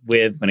soul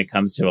with when it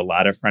comes to a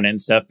lot of front end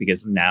stuff,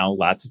 because now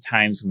lots of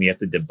times when we have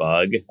to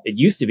debug, it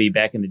used to be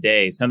back in the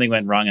day, something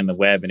went wrong on the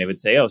web and it would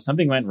say,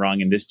 something went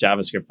wrong in this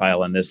JavaScript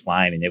file on this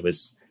line. And it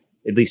was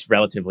at least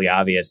relatively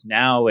obvious.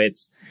 Now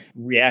it's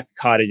React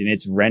caught it in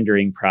its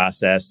rendering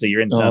process. So you're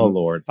in some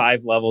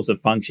 5 levels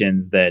of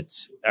functions that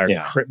are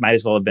might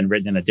as well have been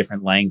written in a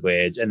different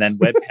language. And then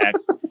Webpack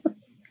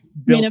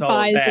built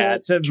all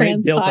that. So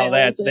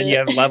then you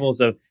have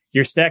levels of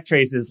your stack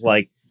trace is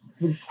like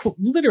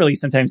literally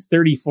sometimes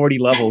 30, 40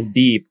 levels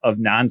deep of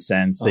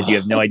nonsense that you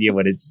have no idea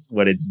what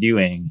it's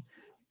doing.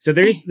 So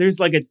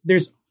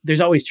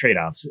there's always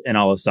trade-offs in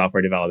all of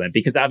software development,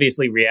 because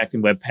obviously React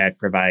and Webpack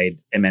provide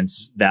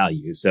immense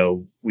value.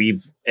 So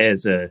we've,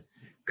 as a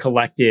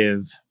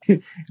collective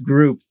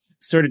group,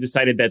 sort of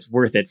decided that's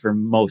worth it for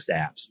most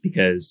apps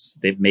because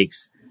it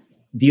makes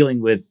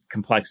dealing with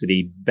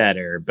complexity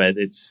better. But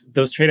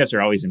those trade-offs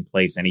are always in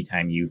place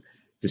anytime you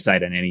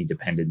decide on any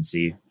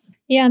dependency.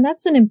 Yeah, and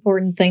that's an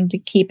important thing to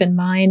keep in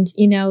mind.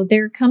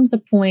 There comes a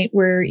point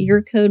where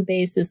your code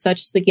base is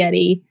such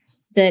spaghetti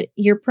that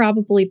you're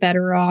probably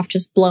better off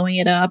just blowing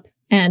it up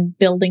and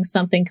building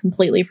something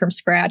completely from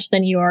scratch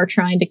than you are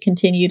trying to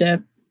continue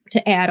to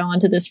add on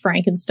to this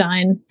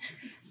Frankenstein.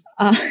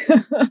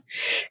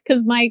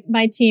 Because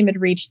my team had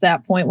reached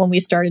that point when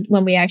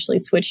we actually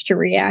switched to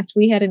React.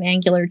 We had an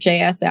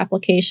AngularJS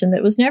application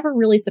that was never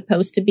really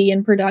supposed to be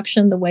in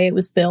production the way it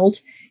was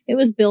built. It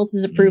was built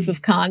as a proof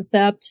of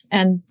concept,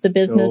 and the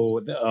business.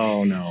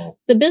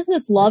 The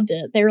business loved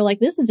it. They were like,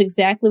 "This is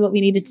exactly what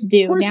we needed to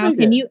do." Now,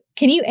 can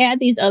you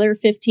add these other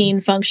 15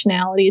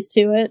 functionalities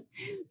to it?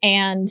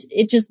 And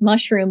it just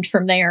mushroomed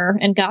from there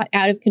and got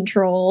out of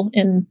control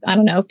in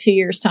 2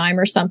 years' time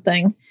or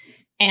something.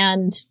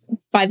 And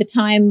by the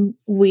time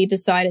we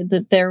decided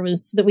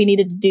that we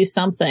needed to do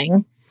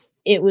something,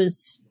 it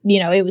was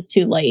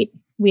too late.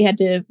 We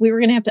were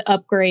going to have to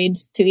upgrade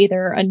to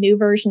either a new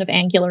version of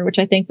Angular, which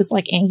I think was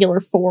like Angular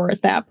 4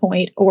 at that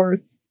point, or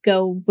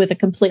go with a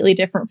completely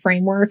different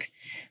framework.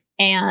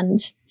 And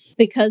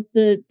because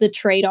the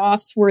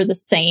trade-offs were the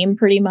same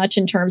pretty much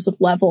in terms of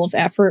level of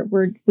effort,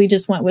 we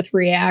just went with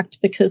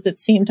React because it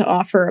seemed to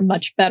offer a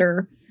much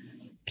better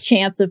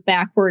chance of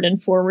backward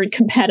and forward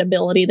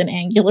compatibility than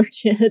Angular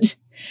did.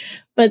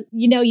 But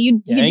you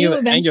do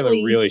eventually. Angular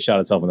really shot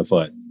itself in the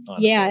foot.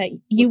 Honestly, yeah,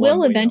 you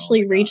will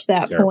eventually reach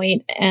that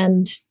point,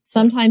 and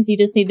sometimes you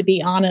just need to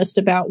be honest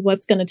about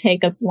what's going to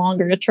take us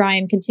longer to try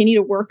and continue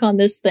to work on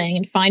this thing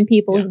and find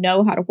people who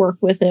know how to work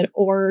with it,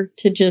 or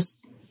to just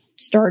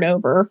start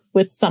over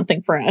with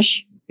something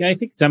fresh. Yeah, I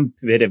think some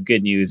bit of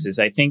good news is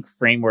I think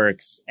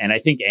frameworks, and I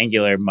think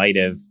Angular might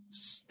have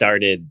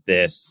started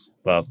this,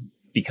 well,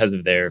 because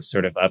of their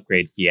sort of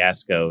upgrade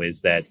fiasco,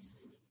 is that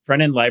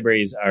front-end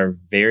libraries are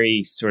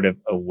very sort of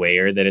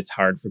aware that it's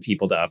hard for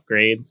people to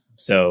upgrade.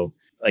 So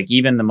like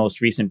even the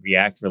most recent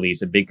React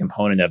release, a big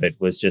component of it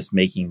was just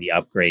making the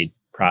upgrade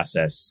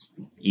process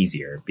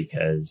easier,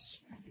 because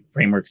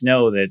frameworks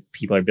know that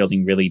people are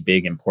building really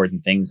big,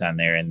 important things on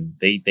there. And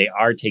they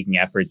are taking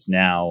efforts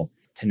now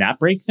to not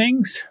break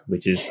things,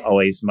 which is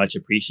always much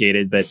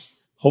appreciated. But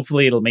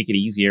hopefully it'll make it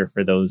easier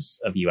for those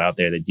of you out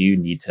there that do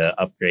need to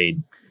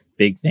upgrade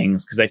big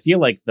things. Because I feel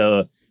like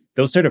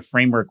those sort of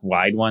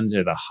framework-wide ones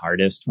are the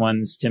hardest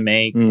ones to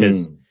make,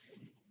 because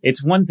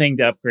it's one thing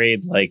to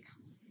upgrade like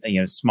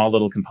small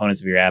little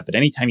components of your app, but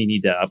anytime you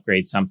need to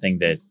upgrade something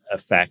that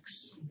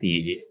affects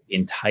the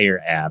entire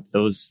app,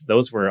 those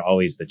were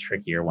always the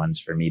trickier ones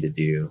for me to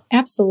do.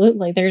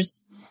 Absolutely.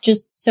 There's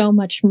just so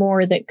much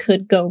more that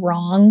could go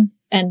wrong,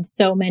 and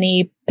so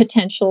many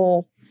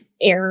potential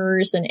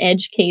errors and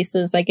edge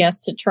cases, I guess,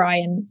 to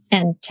try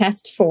and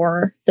test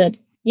for that.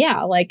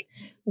 Yeah, like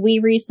we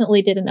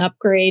recently did an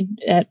upgrade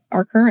at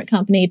our current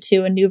company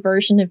to a new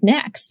version of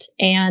Next,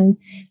 and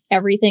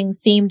everything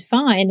seemed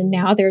fine. And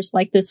now there's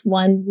like this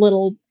one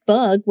little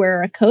bug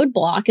where a code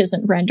block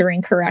isn't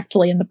rendering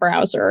correctly in the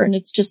browser. And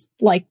it's just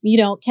like, you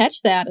don't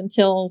catch that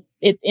until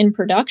it's in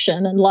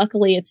production. And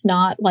luckily it's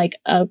not like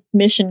a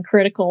mission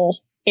critical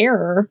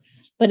error,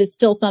 but it's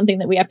still something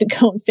that we have to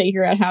go and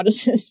figure out how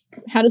does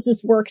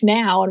this work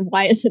now, and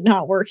why is it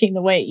not working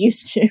the way it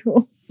used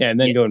to? Yeah, and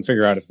then go and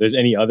figure out if there's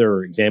any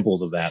other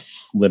examples of that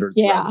littered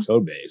throughout the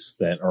code base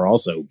that are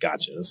also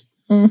gotchas.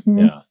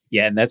 Mm-hmm.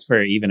 Yeah, and that's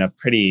for even a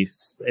pretty,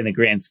 in the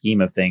grand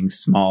scheme of things,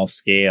 small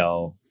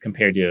scale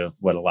compared to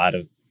what a lot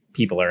of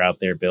people are out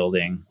there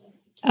building.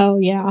 Oh,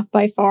 yeah,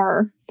 by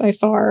far.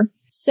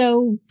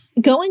 So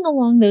going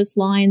along those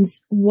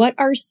lines, what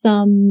are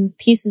some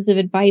pieces of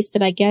advice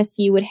that I guess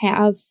you would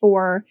have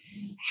for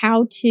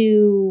how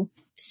to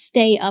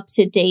stay up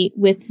to date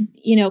with,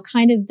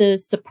 kind of the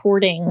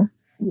supporting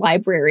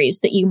libraries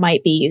that you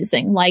might be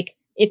using? Like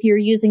if you're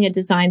using a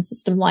design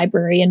system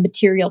library and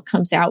Material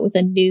comes out with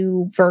a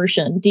new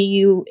version, do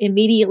you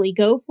immediately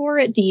go for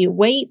it? Do you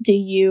wait? Do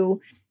you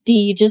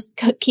just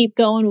keep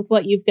going with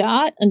what you've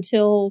got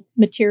until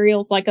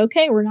Material's like,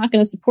 okay, we're not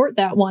going to support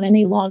that one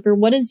any longer?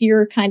 What is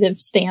your kind of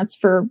stance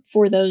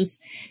for those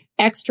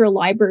extra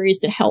libraries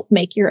that help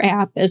make your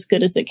app as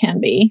good as it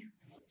can be?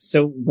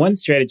 So one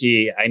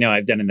strategy I know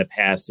I've done in the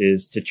past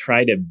is to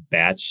try to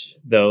batch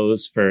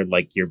those for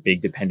like your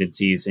big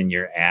dependencies in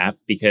your app,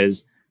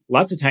 because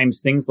lots of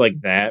times things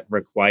like that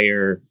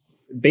require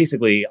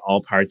basically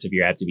all parts of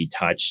your app to be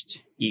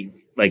touched,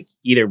 like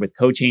either with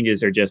code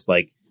changes or just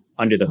like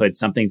under the hood,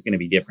 something's going to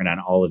be different on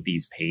all of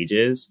these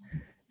pages.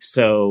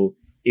 So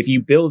if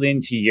you build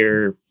into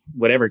your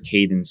whatever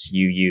cadence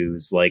you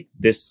use, like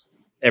this,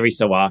 every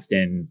so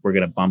often, we're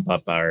going to bump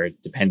up our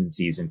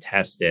dependencies and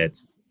test it.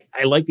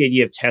 I like the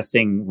idea of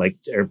testing, like,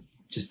 or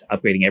just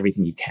upgrading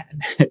everything you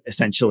can,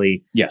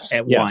 essentially,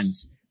 at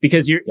once.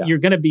 Because you're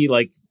going to be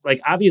like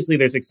obviously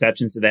there's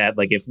exceptions to that.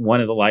 Like if one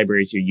of the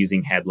libraries you're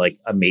using had like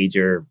a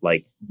major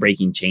like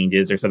breaking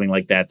changes or something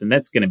like that, then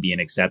that's going to be an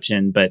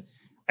exception. But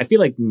I feel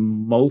like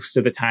most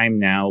of the time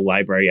now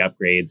library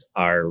upgrades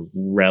are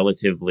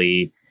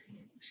relatively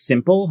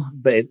simple,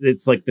 but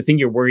it's like the thing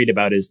you're worried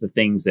about is the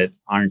things that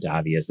aren't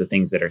obvious, the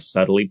things that are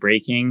subtly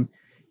breaking.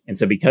 And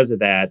so because of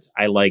that,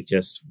 I like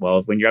just,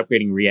 well, when you're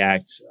upgrading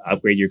React,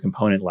 upgrade your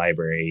component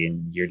library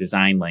and your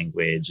design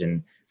language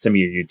and some of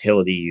your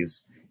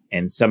utilities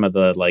and some of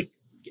the like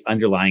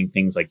underlying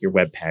things like your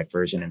Webpack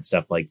version and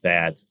stuff like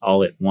that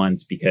all at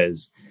once,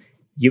 because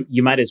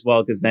you might as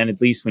well, because then at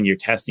least when you're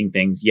testing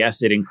things,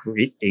 yes, it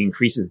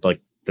increases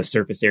like the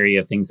surface area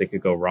of things that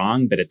could go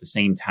wrong, but at the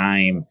same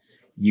time,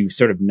 you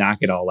sort of knock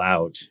it all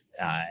out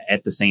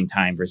at the same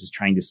time versus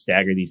trying to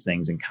stagger these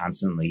things and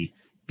constantly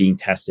being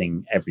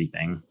testing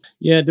everything.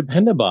 Yeah,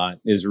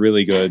 Dependabot is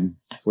really good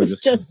for this.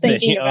 Just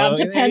thinking about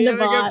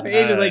Dependabot.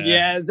 Paige is like,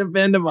 yes,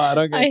 Dependabot.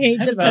 Okay. I hate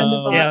Dependabot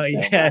so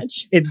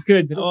much. It's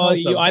good, but it's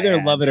also you either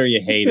bad. love it or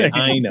you hate it.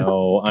 I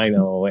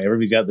know.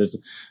 Everybody's got this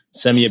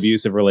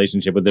semi-abusive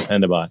relationship with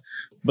Dependabot.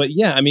 But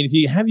yeah, I mean, if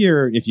you have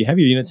your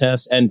unit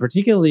test, and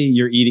particularly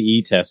your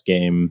E2E test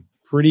game,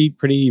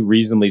 pretty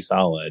reasonably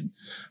solid,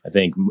 I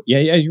think. Yeah,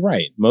 you're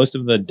right. Most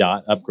of the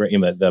dot upgrade,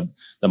 the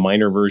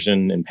minor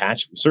version and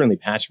patch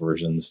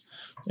versions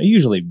are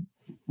usually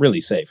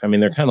really safe. I mean,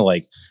 they're kind of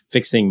like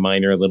fixing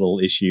minor little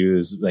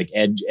issues, like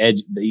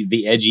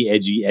the edgy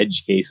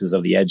edge cases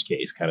of the edge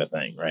case kind of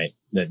thing, right?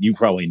 That you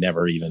probably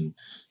never even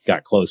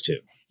got close to.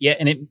 Yeah,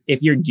 and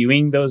if you're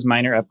doing those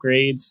minor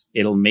upgrades,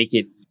 it'll make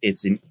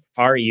it's a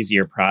far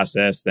easier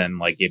process than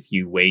like if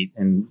you wait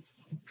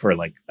for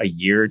like a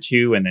year or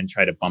two and then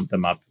try to bump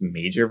them up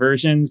major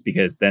versions,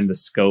 because then the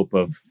scope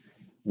of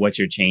what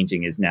you're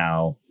changing is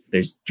now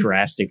there's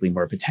drastically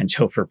more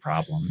potential for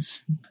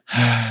problems.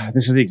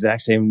 This is the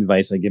exact same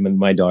advice I give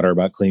my daughter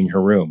about cleaning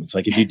her room. It's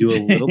like, if you do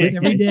a little bit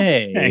every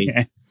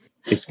day,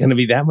 it's going to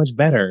be that much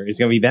better. It's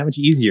going to be that much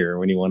easier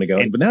when you want to go.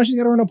 But now she's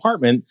got her own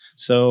apartment,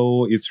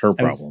 so it's her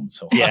problem.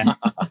 Yeah.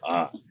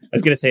 I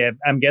was going to say,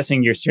 I'm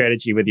guessing your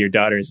strategy with your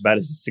daughter is about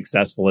as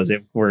successful as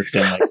it works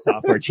in like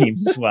software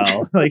teams as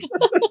well. Like,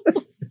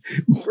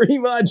 pretty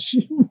much.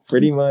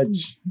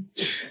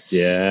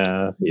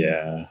 Yeah.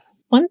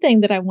 One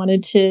thing that I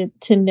wanted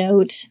to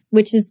note,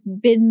 which it's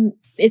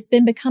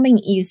been becoming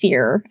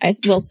easier, I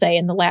will say,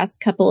 in the last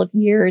couple of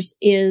years,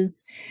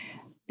 is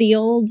the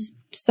old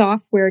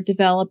software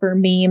developer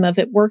meme of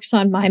it works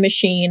on my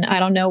machine. I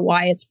don't know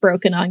why it's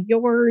broken on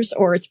yours,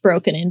 or it's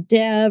broken in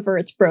dev, or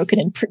it's broken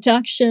in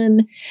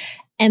production.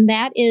 And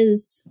that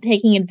is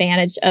taking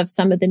advantage of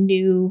some of the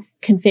new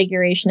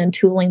configuration and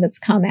tooling that's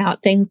come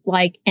out. Things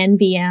like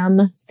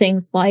NVM,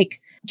 things like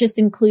just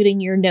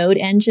including your node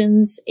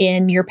engines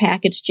in your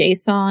package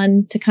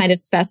JSON to kind of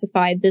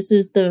specify this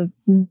is the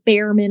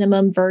bare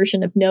minimum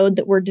version of node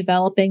that we're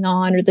developing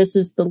on, or this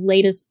is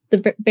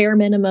the bare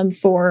minimum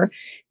for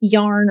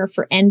Yarn or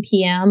for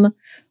NPM.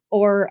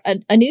 Or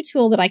a new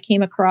tool that I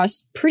came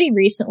across pretty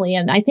recently,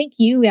 and I think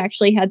you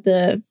actually had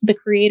the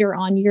creator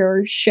on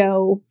your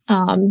show,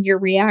 your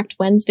React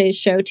Wednesdays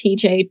show,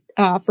 TJ,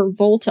 for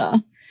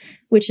Volta,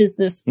 which is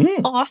this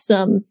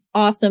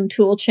awesome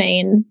tool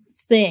chain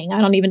thing.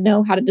 I don't even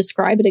know how to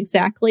describe it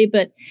exactly,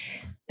 but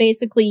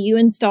basically you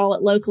install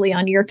it locally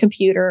on your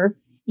computer.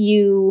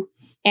 You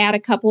add a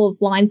couple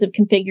of lines of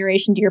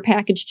configuration to your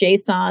package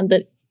JSON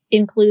that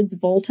includes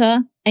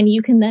Volta, and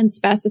you can then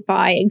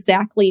specify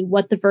exactly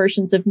what the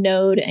versions of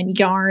Node and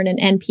Yarn and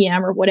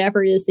NPM or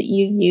whatever it is that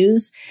you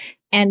use.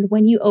 And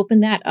when you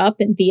open that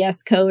up in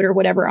VS Code or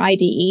whatever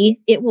IDE,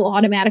 it will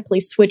automatically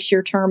switch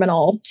your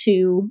terminal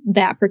to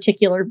that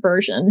particular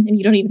version, and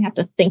you don't even have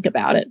to think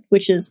about it,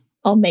 which is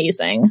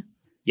amazing.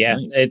 Yeah,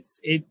 Nice.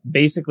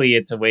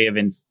 It's a way of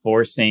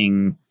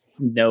enforcing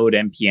Node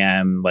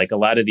NPM, like a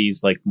lot of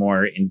these like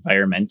more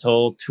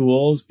environmental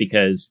tools,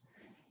 because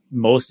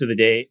most of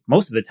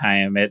the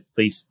time, at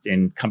least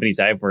in companies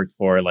I've worked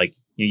for, like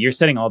you're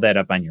setting all that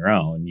up on your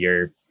own.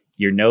 Your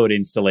node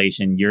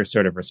installation, you're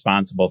sort of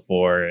responsible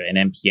for an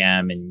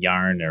NPM and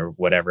Yarn or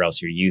whatever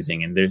else you're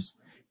using. And there's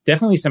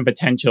definitely some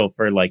potential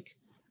for like,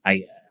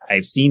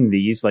 I've seen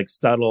these like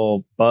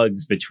subtle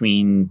bugs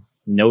between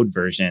node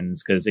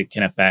versions, because it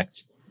can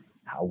affect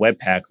how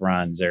Webpack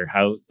runs or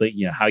how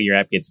your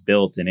app gets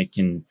built.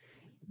 And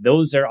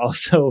those are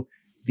also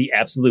the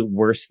absolute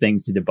worst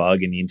things to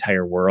debug in the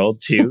entire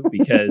world too,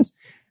 because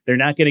they're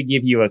not going to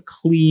give you a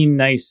clean,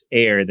 nice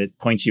error that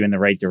points you in the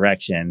right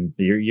direction.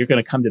 You're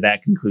going to come to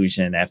that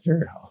conclusion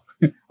after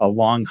a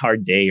long,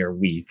 hard day or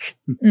week.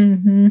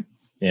 Mm-hmm.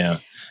 Yeah.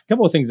 A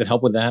couple of things that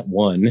help with that.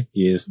 One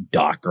is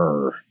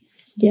Docker.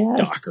 Yes.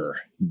 Docker.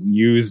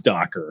 Use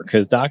Docker,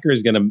 because Docker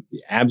is going to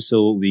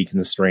absolutely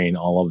constrain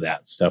all of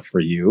that stuff for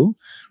you,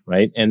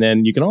 right? And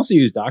then you can also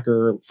use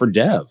Docker for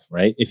dev,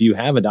 right? If you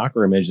have a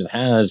Docker image that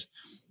has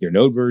your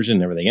node version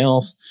and everything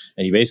else,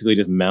 and you basically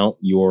just mount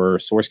your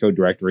source code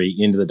directory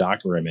into the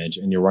Docker image,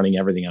 and you're running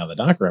everything out of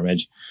the Docker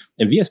image,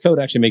 and VS Code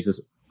actually makes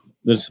this,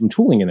 there's some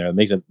tooling in there that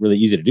makes it really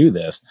easy to do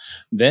this,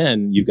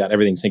 then you've got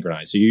everything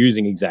synchronized. So you're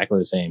using exactly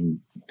the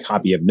same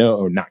copy of Node,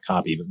 or not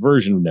copy, but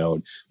version of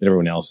Node that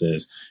everyone else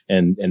is.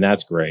 And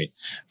that's great.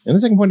 And the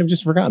second point I've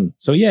just forgotten.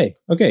 So yay.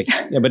 Okay.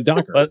 Yeah, but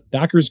Docker.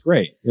 Docker's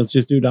great. Let's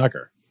just do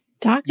Docker.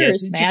 Docker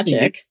is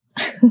magic.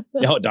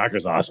 Oh,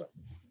 Docker's awesome.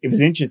 It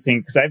was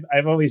interesting because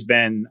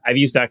I've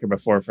used Docker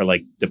before for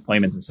like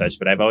deployments and such,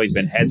 but I've always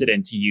been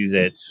hesitant to use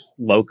it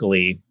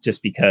locally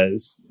just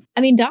because.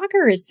 I mean,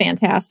 Docker is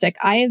fantastic.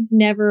 I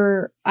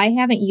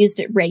haven't used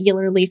it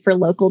regularly for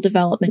local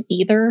development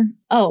either.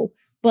 Oh,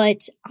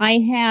 but I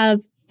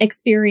have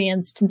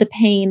experienced the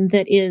pain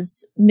that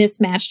is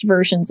mismatched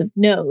versions of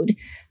Node.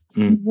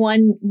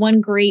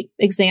 One great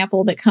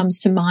example that comes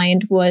to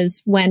mind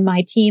was when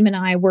my team and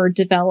I were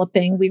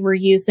developing, we were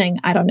using,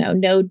 I don't know,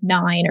 Node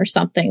 9 or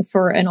something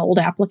for an old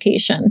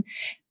application.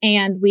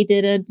 And we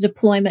did a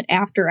deployment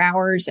after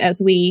hours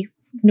as we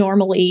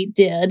normally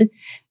did.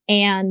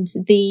 And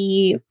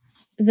the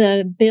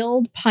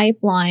build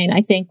pipeline,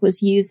 I think,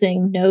 was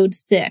using Node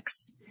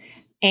 6.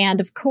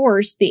 And of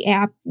course, the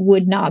app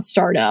would not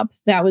start up.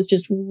 That was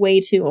just way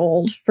too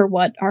old for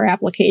what our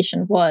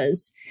application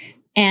was.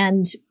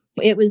 And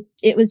it was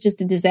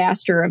just a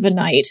disaster of a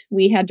night.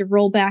 We had to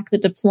roll back the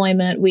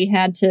deployment. We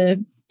had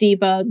to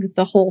debug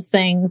the whole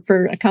thing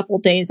for a couple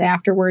days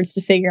afterwards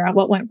to figure out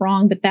what went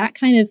wrong. But that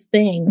kind of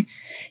thing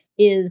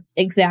is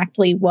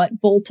exactly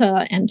what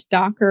Volta and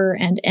Docker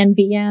and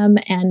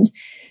NVM and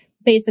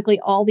basically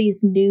all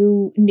these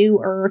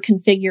newer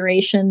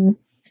configuration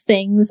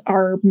things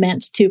are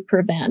meant to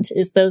prevent,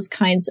 is those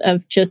kinds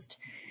of just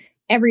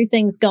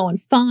everything's going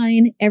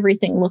fine,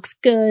 everything looks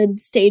good,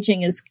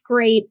 staging is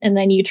great, and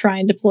then you try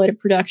and deploy to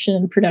production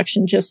and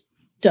production just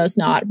does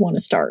not want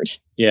to start.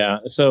 Yeah.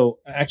 So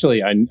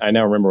actually, I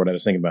now remember what I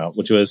was thinking about,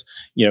 which was,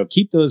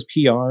 keep those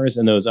PRs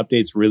and those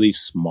updates really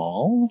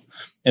small.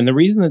 And the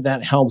reason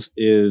that helps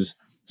is,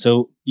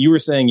 so you were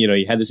saying,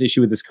 you had this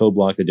issue with this code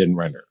block that didn't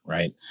render,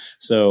 right?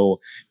 So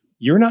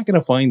you're not going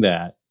to find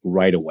that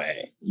right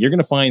away. You're going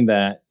to find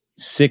that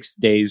 6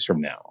 days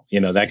from now,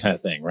 that kind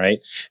of thing, right?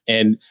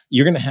 And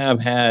you're going to have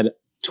had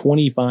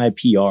 25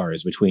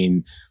 PRs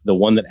between the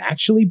one that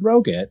actually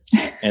broke it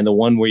and the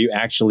one where you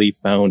actually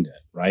found it,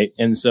 right?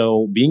 And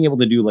so being able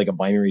to do like a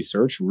binary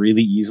search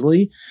really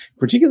easily,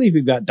 particularly if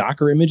you've got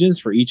Docker images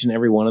for each and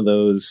every one of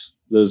those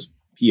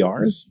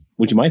PRs,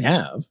 which you might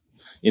have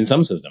in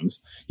some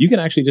systems, you can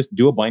actually just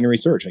do a binary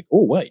search. Like,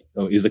 oh, wait,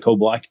 is the code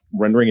block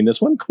rendering in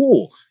this one?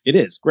 Cool. It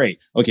is. Great.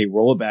 Okay,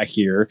 roll it back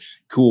here.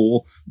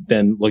 Cool.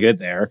 Then look at it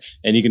there.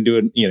 And you can do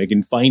it, you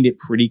can find it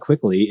pretty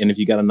quickly. And if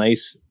you got a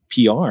nice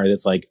PR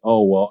that's like,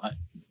 oh, well,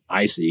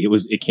 I see.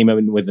 It came up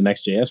with the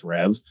Next.js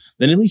rev,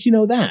 then at least you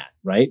know that,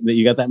 right? That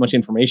you got that much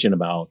information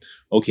about,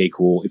 okay,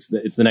 cool. It's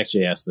the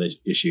Next.js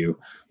issue.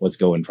 Let's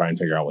go and try and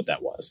figure out what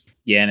that was.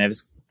 Yeah. And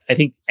I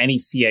think any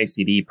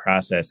CI/CD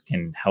process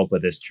can help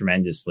with this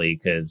tremendously,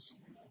 because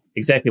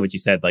exactly what you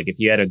said, like if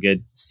you had a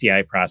good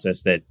CI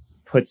process that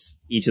puts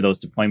each of those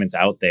deployments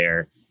out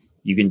there,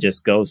 you can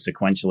just go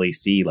sequentially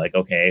see like,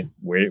 okay,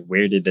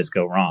 where did this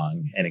go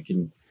wrong? And it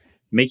can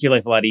make your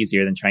life a lot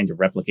easier than trying to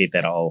replicate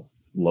that all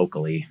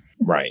locally.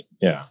 Right.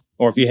 Yeah.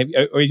 Or if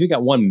you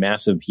got one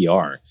massive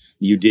PR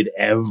you did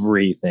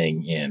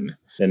everything in,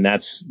 then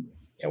that's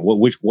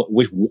which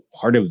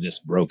part of this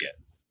broke it.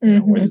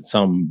 Or is it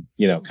some,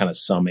 kind of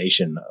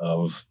summation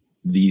of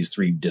these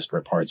three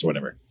disparate parts or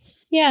whatever?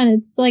 Yeah.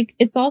 And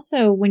it's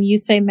also, when you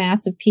say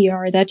massive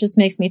PR, that just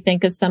makes me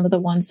think of some of the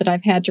ones that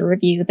I've had to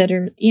review that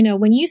are,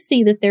 when you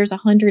see that there's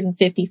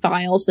 150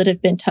 files that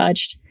have been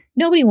touched,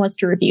 nobody wants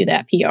to review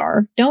that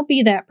PR. Don't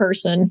be that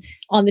person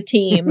on the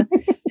team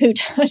who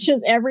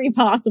touches every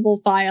possible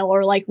file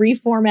or like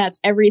reformats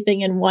everything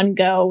in one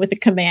go with a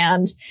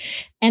command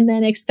and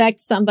then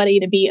expect somebody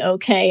to be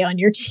okay on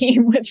your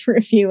team with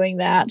reviewing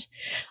that.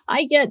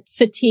 I get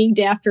fatigued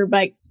after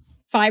like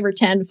 5 or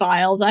 10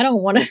 files. I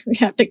don't want to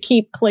have to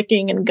keep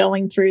clicking and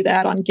going through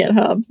that on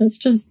GitHub.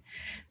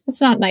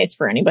 It's not nice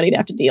for anybody to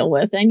have to deal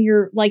with. And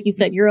you're, like you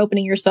said, you're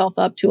opening yourself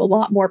up to a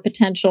lot more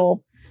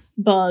potential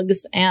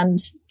bugs and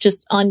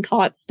just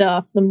uncaught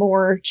stuff the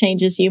more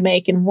changes you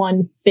make in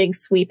one big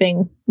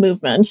sweeping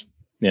movement.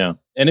 Yeah.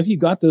 And if you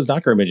got those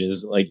Docker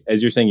images, like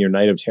as you're saying, your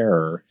night of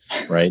terror,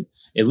 right?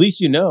 At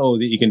least you know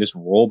that you can just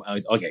roll.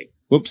 Okay,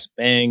 whoops,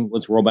 bang,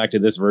 let's roll back to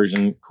this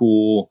version.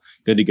 Cool,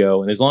 good to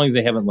go. And as long as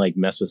they haven't like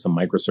messed with some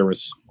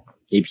microservice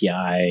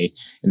API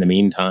in the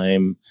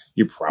meantime,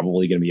 you're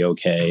probably going to be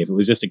okay. If it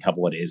was just a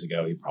couple of days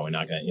ago, you're probably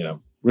not going to,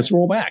 let's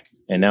roll back.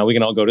 And now we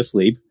can all go to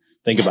sleep,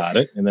 think about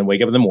it, and then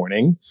wake up in the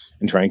morning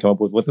and try and come up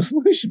with what the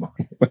solution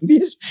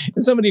was.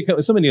 And somebody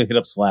will hit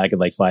up Slack at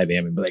like 5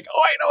 a.m. and be like,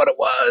 oh, I know what it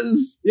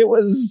was. It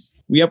was,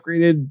 we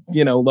upgraded,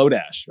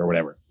 Lodash or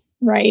whatever.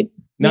 Right.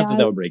 Not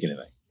that would break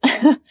anything.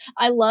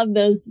 I love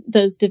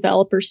those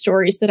developer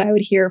stories that I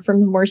would hear from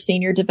the more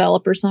senior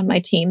developers on my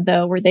team,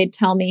 though, where they'd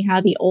tell me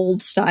how the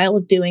old style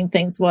of doing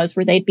things was,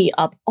 where they'd be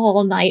up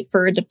all night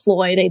for a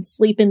deploy. They'd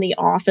sleep in the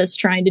office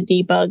trying to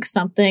debug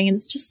something. And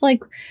it's just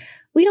like,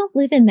 we don't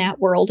live in that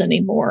world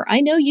anymore.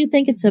 I know you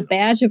think it's a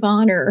badge of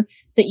honor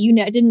that you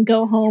didn't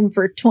go home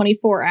for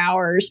 24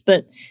 hours,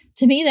 but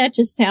to me, that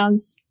just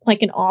sounds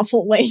like an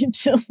awful way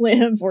to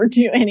live or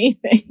do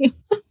anything.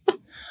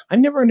 I've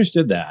never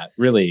understood that,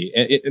 really.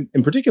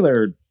 In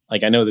particular,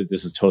 like, I know that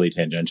this is totally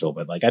tangential,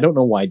 but like, I don't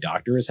know why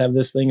doctors have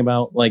this thing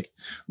about like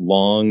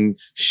long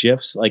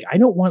shifts. Like, I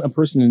don't want a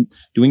person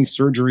doing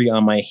surgery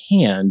on my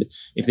hand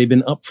if they've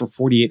been up for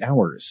 48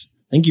 hours.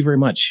 Thank you very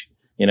much.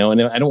 And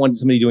I don't want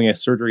somebody doing a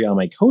surgery on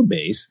my code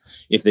base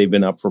if they've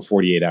been up for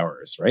 48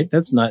 hours, right?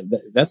 That's not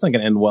going to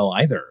end well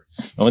either.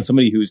 I want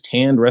somebody who's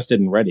tanned,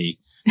 rested, and ready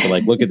to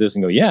like look at this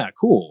and go, yeah,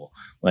 cool.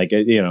 Like,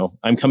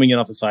 I'm coming in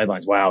off the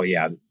sidelines. Wow,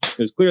 yeah,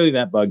 there's clearly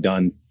that bug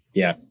done.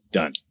 Yeah,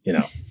 done.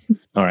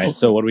 All right.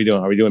 So what are we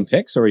doing? Are we doing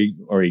picks or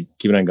are we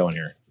keeping on going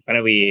here? Why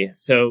don't we?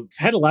 So we've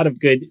had a lot of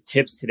good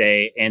tips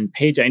today. And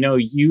Paige, I know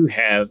you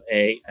have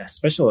a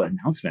special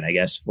announcement, I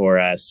guess, for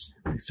us,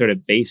 sort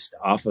of based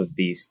off of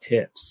these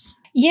tips.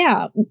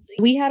 Yeah,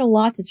 we had a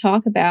lot to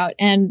talk about.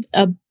 And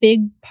a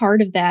big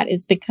part of that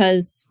is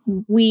because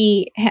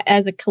we,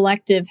 as a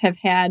collective, have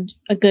had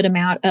a good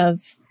amount of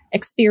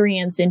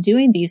experience in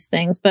doing these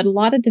things. But a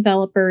lot of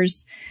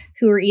developers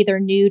who are either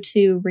new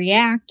to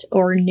React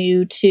or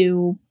new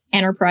to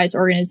enterprise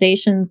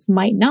organizations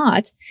might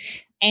not.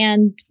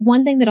 And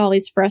one thing that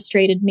always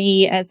frustrated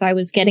me as I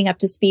was getting up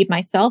to speed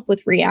myself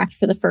with React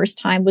for the first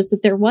time was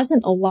that there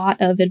wasn't a lot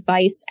of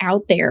advice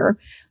out there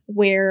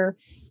where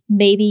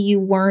maybe you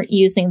weren't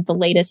using the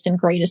latest and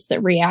greatest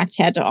that React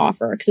had to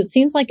offer. Because it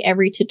seems like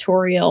every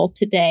tutorial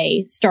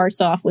today starts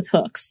off with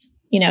hooks.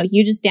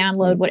 You just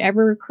download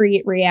whatever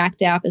Create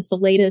React app is the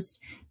latest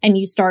and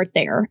you start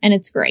there and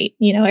it's great.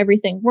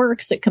 Everything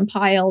works, it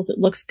compiles, it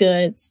looks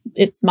good,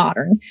 it's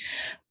modern.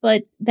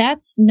 But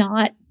that's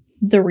not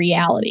the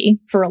reality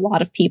for a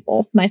lot of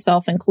people,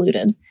 myself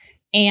included.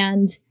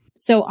 And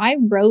so I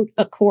wrote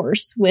a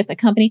course with a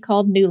company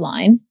called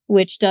Newline,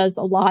 which does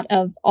a lot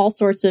of all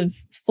sorts of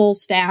full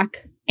stack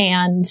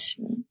and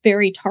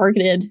very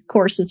targeted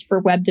courses for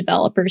web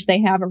developers. They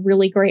have a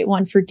really great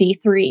one for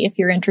D3 if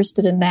you're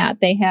interested in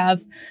that. They have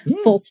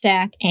full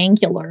stack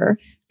Angular.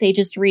 They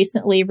just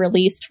recently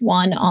released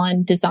one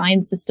on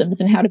design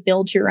systems and how to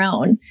build your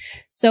own.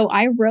 So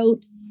I wrote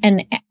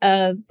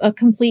a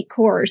complete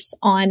course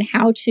on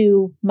how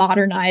to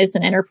modernize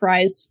an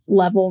enterprise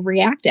level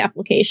React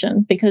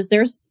application, because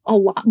there's a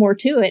lot more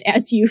to it,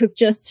 as you have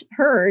just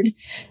heard,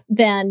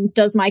 than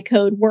does my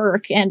code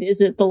work and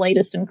is it the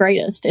latest and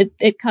greatest.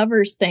 It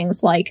covers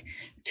things like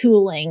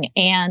tooling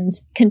and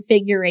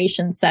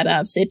configuration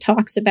setups. It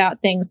talks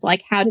about things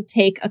like how to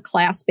take a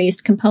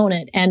class-based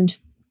component and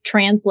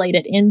translate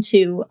it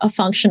into a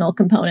functional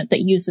component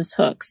that uses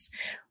hooks.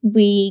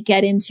 We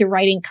get into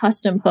writing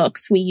custom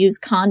hooks. We use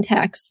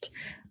context.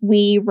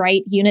 We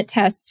write unit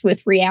tests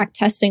with React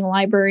testing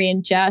library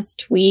and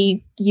Jest.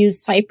 We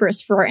use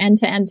Cypress for our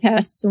end-to-end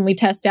tests, and we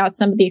test out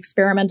some of the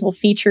experimental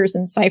features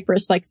in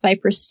Cypress, like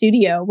Cypress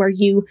Studio, where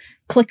you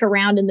click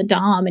around in the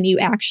DOM and you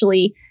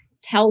actually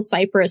tell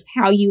Cypress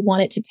how you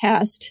want it to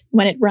test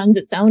when it runs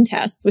its own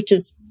tests, which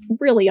is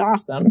really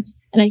awesome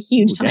and a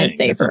huge time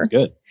saver. That sounds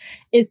good.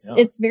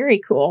 It's very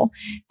cool.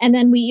 And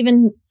then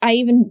I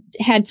even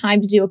had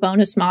time to do a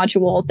bonus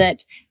module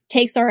that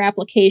takes our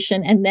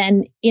application and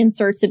then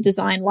inserts a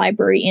design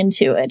library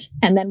into it.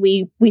 And then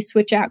we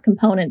switch out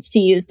components to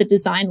use the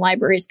design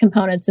library's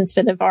components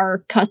instead of our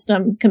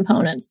custom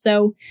components.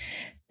 So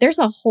there's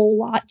a whole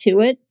lot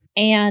to it.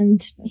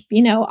 And,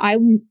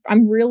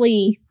 I'm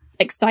really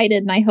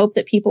excited, and I hope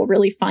that people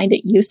really find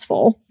it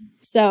useful.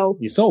 So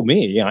you sold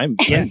me. Yeah, I'm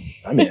in.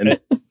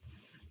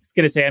 I was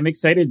going to say, I'm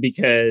excited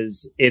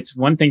because it's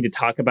one thing to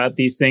talk about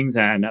these things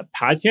on a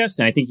podcast,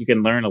 and I think you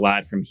can learn a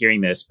lot from hearing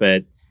this,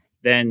 but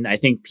then I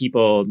think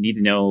people need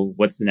to know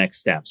what's the next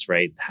steps,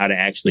 right? How to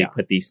actually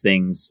put these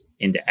things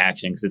into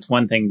action. Because it's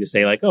one thing to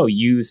say like, oh,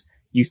 use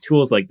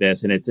tools like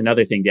this. And it's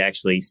another thing to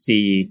actually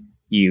see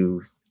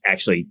you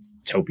actually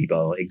tell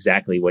people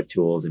exactly what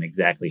tools and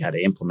exactly how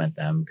to implement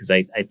them. Because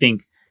I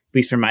think, at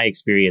least from my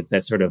experience,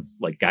 that sort of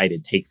like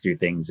guided take through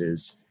things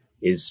is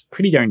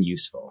pretty darn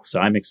useful.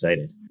 So I'm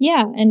excited.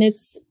 Yeah. And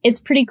it's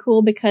pretty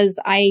cool because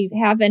I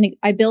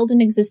build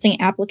an existing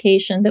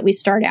application that we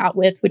start out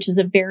with, which is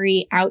a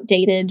very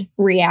outdated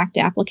React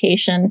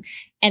application.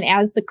 And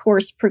as the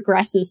course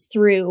progresses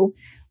through,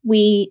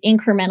 we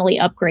incrementally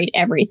upgrade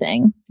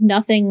everything.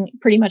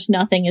 Pretty much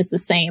nothing is the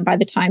same by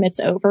the time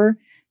it's over,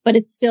 but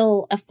it's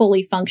still a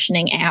fully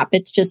functioning app.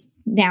 It's just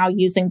now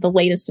using the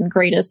latest and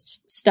greatest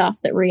stuff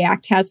that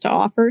React has to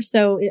offer.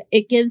 So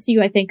it gives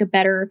you, I think, a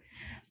better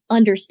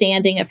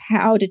understanding of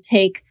how to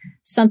take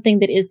something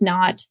that is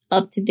not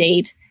up to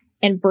date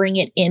and bring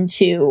it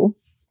into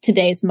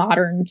today's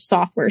modern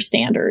software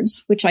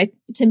standards, which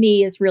to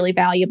me is really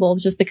valuable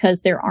just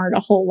because there aren't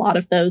a whole lot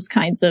of those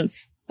kinds of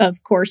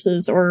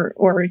courses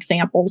or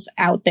examples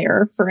out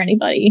there for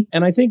anybody.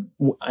 And I think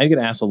I get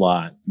asked a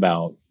lot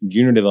about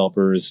junior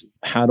developers.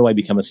 How do I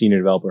become a senior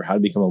developer? How to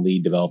become a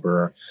lead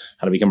developer?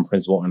 How to become a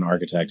principal and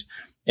architect?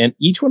 And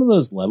each one of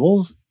those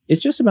levels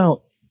is just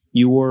about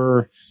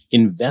your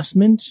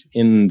investment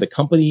in the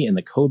company and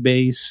the code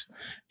base.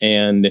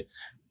 And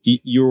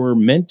you're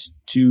meant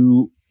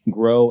to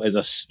grow as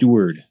a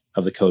steward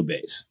of the code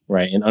base,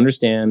 right? And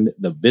understand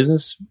the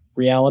business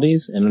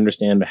realities and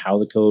understand how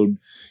the code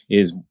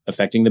is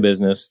affecting the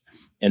business.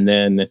 And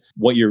then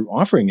what you're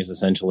offering is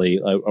essentially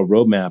a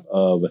roadmap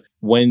of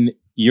when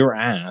you're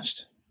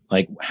asked,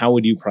 like, how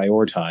would you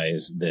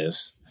prioritize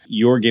this?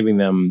 You're giving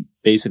them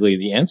basically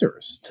the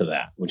answers to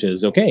that, which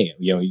is, okay,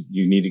 you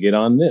need to get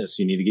on this.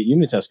 You need to get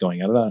unit tests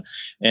going.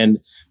 And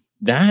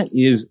that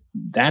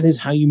is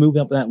how you move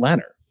up that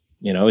ladder.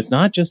 It's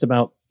not just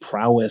about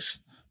prowess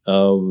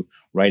of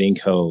writing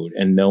code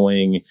and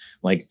knowing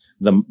like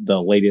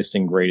the latest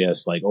and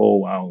greatest, like, oh,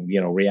 wow,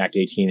 React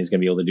 18 is going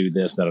to be able to do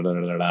this,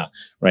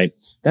 right?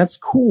 That's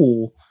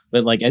cool.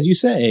 But like, as you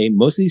say,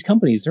 most of these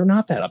companies, they're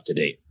not that up to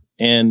date.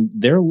 And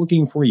they're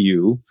looking for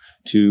you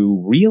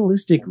to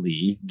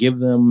realistically give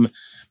them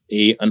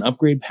an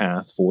upgrade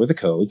path for the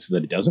code so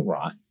that it doesn't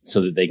rot, so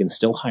that they can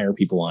still hire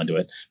people onto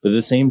it. But at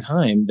the same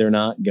time, they're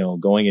not,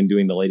 going and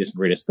doing the latest and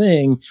greatest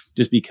thing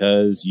just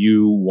because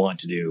you want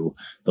to do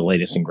the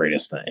latest and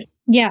greatest thing.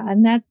 Yeah.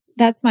 And that's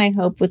my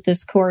hope with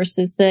this course,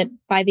 is that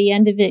by the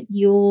end of it,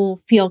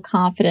 you'll feel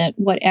confident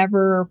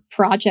whatever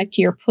project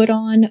you're put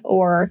on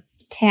or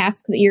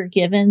task that you're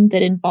given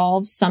that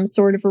involves some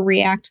sort of a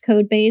React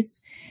code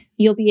base,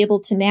 you'll be able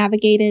to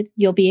navigate it.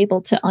 You'll be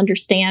able to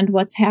understand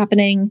what's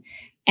happening.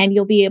 And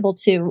you'll be able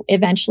to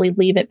eventually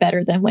leave it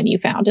better than when you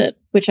found it,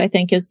 which I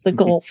think is the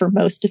goal for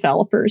most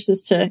developers,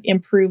 is to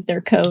improve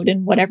their code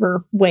in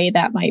whatever way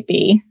that might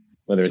be.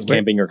 Whether it's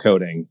camping or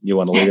coding, you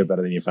want to leave it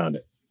better than you found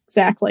it.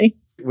 Exactly.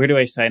 Where do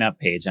I sign up,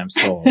 Paige? I'm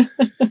sold.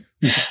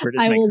 Where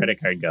does my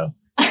credit card go?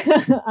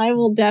 I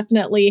will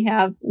definitely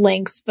have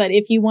links, but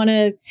if you want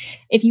to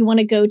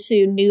go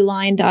to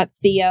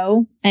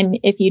newline.co, and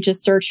if you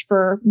just search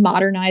for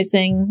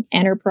Modernizing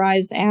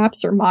Enterprise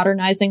Apps or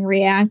Modernizing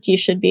React, you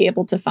should be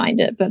able to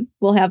find it. But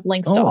we'll have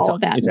links to all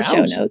of that in the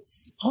show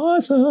notes.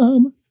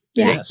 Awesome.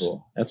 Yeah. Yes.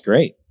 Cool. That's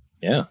great.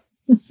 Yeah.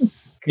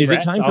 Is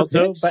it time for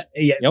picks? But,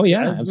 yeah,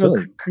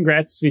 absolutely.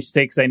 Congrats,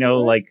 because I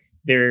know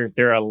there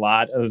are a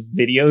lot of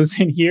videos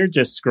in here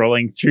just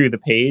scrolling through the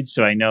page,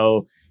 so I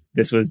know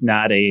this was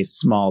not a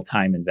small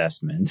time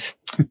investment.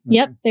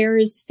 Yep.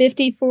 There's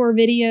 54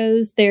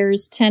 videos.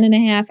 There's 10 and a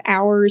half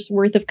hours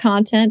worth of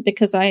content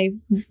because I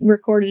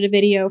recorded a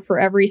video for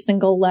every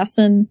single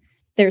lesson.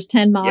 There's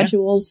 10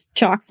 modules,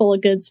 chock full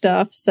of good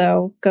stuff.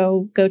 So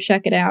go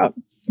check it out.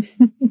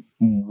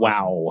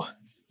 Wow.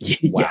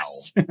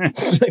 Yes.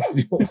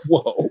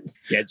 Whoa.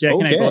 Yeah, Jack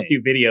and I both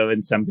do video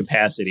in some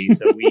capacity,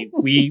 so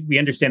we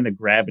understand the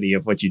gravity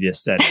of what you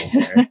just said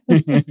right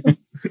there.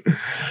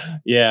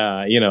 Yeah,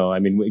 I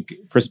mean,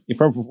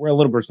 from a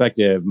little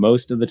perspective,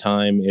 most of the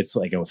time it's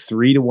like a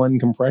 3-to-1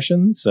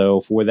 compression.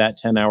 So for that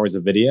 10 hours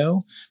of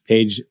video,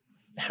 Paige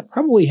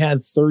probably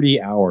had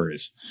 30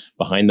 hours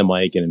behind the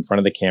mic and in front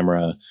of the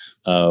camera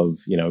of,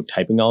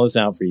 typing all this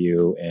out for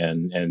you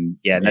and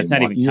that's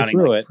not even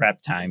counting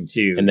prep time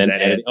too. And then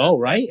edit. Oh,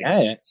 right.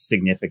 Yeah.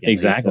 Significantly.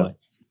 Exactly. So.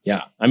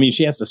 Yeah. I mean,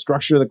 she has to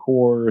structure the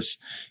course,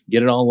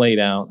 get it all laid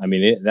out. I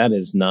mean, that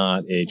is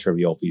not a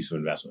trivial piece of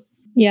investment.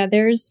 Yeah,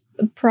 there's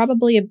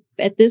probably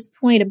at this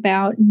point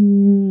about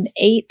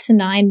 8 to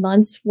 9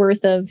 months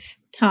worth of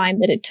time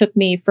that it took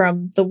me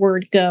from the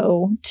word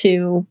go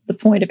to the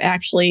point of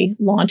actually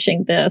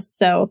launching this.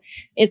 So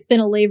it's been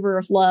a labor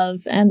of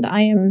love, and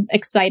I am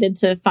excited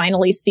to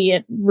finally see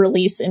it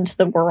release into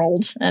the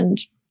world and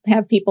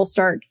have people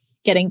start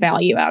getting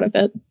value out of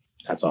it.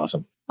 That's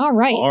awesome. All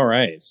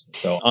right.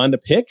 So on to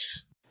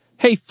picks.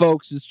 Hey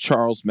folks, it's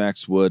Charles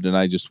Max Wood, and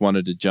I just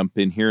wanted to jump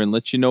in here and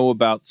let you know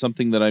about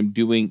something that I'm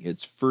doing.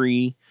 It's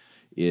free.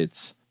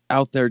 It's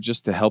out there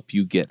just to help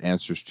you get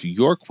answers to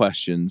your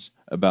questions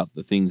about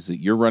the things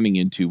that you're running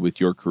into with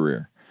your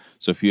career.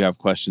 So if you have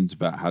questions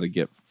about how to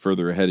get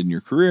further ahead in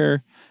your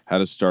career, how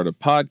to start a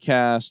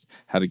podcast,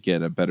 how to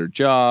get a better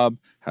job,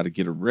 how to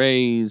get a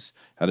raise,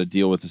 how to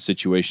deal with a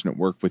situation at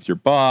work with your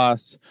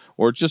boss,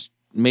 or just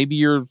maybe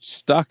you're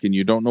stuck and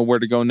you don't know where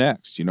to go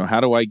next. How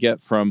do I get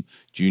from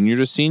junior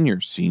to senior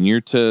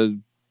to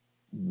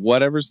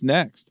whatever's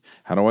next?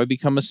 How do I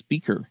become a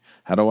speaker?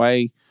 How do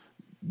I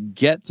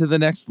get to the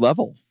next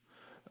level?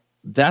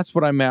 That's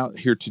what I'm out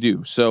here to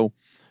do. So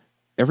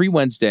every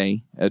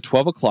Wednesday at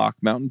 12 o'clock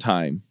Mountain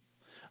Time,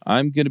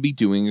 I'm going to be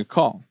doing a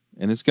call,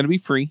 and it's going to be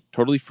free,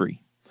 totally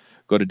free.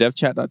 Go to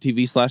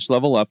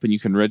devchat.tv/levelup and you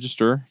can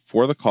register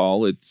for the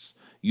call. It's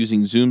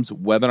using Zoom's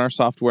webinar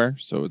software,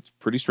 so it's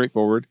pretty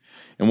straightforward.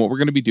 And what we're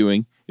going to be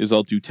doing is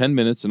I'll do 10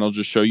 minutes and I'll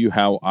just show you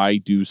how I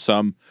do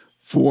some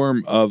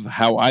form of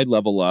how I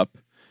level up.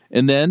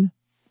 And then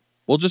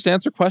we'll just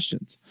answer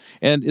questions.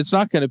 And it's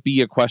not going to be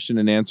a question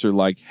and answer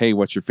like, hey,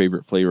 what's your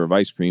favorite flavor of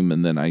ice cream?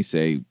 And then I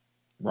say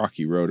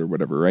Rocky Road or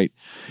whatever, right?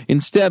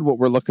 Instead, what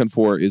we're looking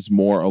for is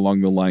more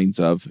along the lines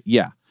of,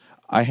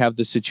 I have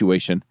this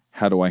situation.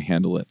 How do I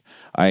handle it?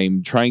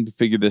 I'm trying to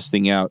figure this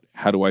thing out.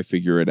 How do I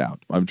figure it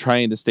out? I'm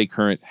trying to stay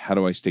current. How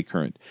do I stay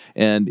current?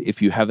 And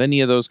if you have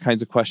any of those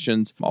kinds of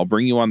questions, I'll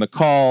bring you on the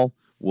call.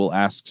 We'll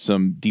ask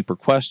some deeper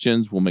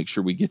questions. We'll make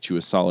sure we get you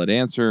a solid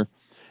answer.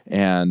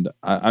 And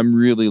I'm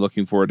really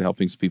looking forward to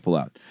helping some people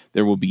out.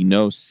 There will be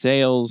no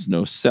sales,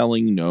 no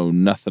selling, no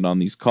nothing on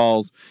these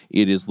calls.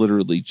 It is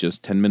literally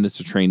just 10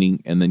 minutes of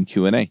training and then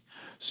Q&A.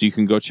 So you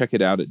can go check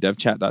it out at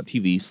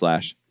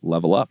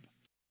devchat.tv/levelup.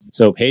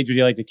 So, Paige, would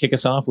you like to kick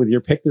us off with your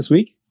pick this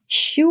week?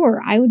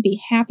 Sure, I would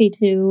be happy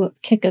to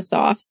kick us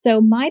off. So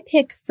my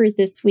pick for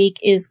this week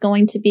is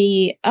going to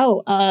be,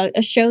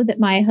 a show that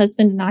my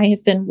husband and I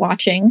have been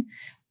watching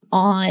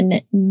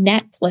on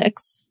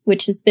Netflix,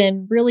 which has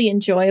been really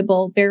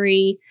enjoyable,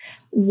 very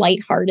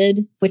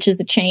lighthearted, which is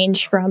a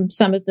change from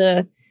some of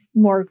the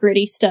more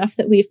gritty stuff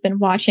that we've been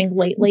watching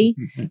lately.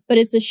 But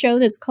it's a show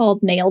that's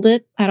called Nailed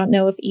It. I don't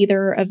know if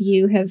either of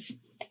you have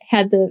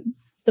had the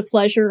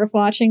pleasure of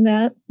watching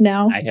that.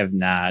 No, I have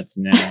not.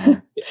 No.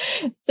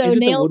 So is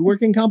it the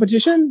woodworking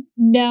competition?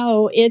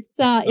 No, it's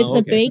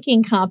a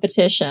baking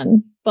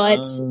competition,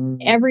 but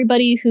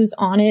everybody who's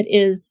on it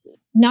is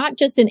not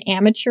just an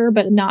amateur,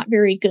 but a not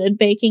very good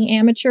baking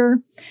amateur.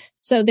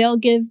 So they'll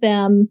give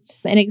them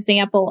an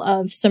example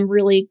of some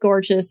really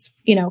gorgeous,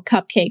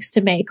 cupcakes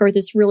to make, or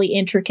this really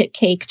intricate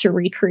cake to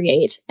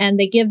recreate. And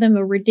they give them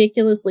a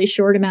ridiculously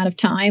short amount of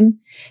time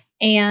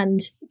and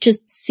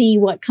just see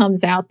what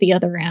comes out the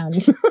other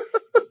end.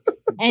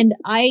 And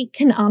I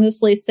can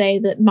honestly say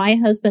that my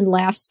husband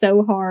laughs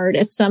so hard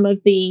at some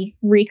of the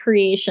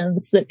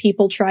recreations that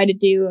people try to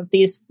do of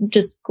these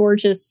just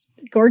gorgeous,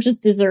 gorgeous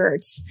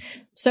desserts.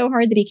 So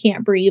hard that he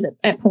can't breathe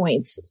at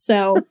points.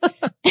 So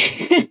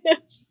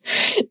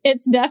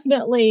it's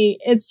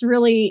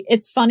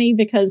funny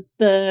because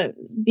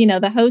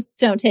the hosts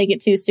don't take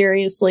it too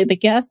seriously. The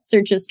guests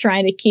are just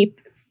trying to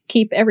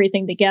keep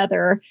everything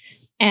together.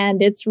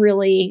 And it's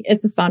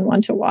a fun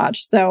one to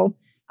watch. So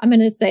I'm going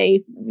to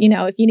say,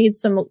 if you need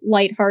some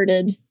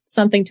lighthearted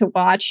something to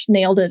watch,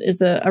 Nailed It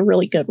is a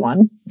really good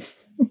one.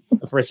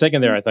 For a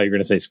second there, I thought you were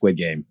going to say Squid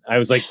Game. I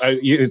was like,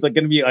 it was like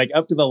going to be like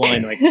up to the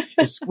line, like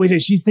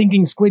she's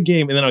thinking Squid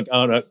Game. And then I'm like,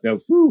 oh, no.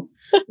 Whew.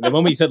 And the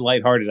moment you said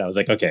lighthearted, I was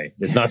like, okay,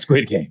 it's not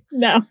Squid Game.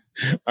 No.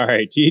 All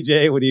right,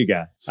 TJ, what do you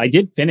got? I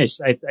did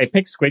finish. I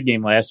picked Squid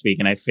Game last week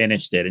and I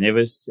finished it, and it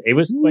was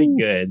quite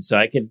good. So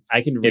I can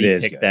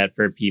re-pick that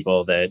for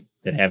people that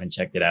haven't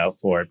checked it out.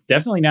 For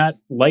definitely not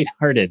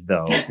lighthearted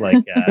though.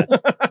 Like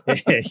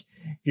if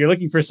you're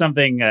looking for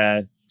something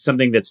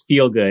that's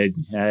feel good,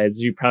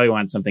 you probably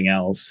want something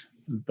else.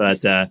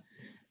 But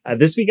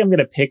this week I'm going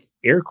to pick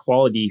air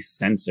quality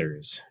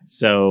sensors.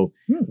 So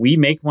we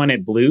make one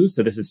at Blue.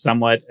 So this is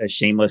somewhat a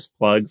shameless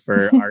plug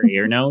for our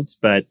air note,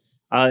 but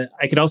I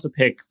could also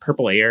pick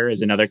Purple Air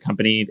as another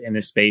company in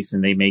this space,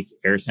 and they make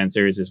air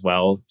sensors as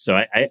well. So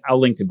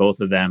I'll link to both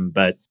of them.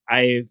 But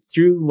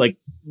through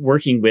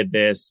working with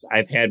this,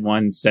 I've had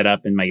one set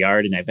up in my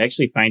yard, and I've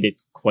actually find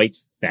it quite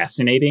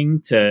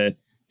fascinating to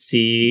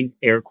see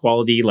air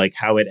quality, like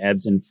how it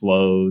ebbs and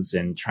flows,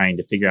 and trying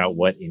to figure out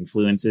what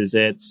influences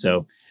it.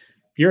 So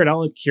if you're at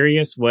all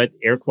curious what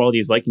air quality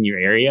is like in your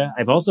area,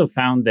 I've also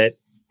found that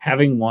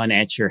having one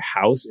at your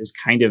house is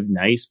kind of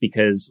nice,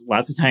 because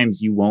lots of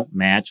times you won't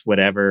match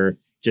whatever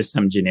just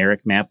some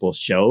generic map will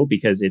show,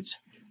 because it's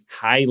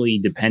highly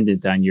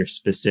dependent on your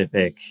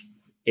specific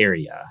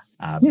area,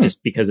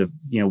 just because of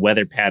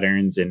weather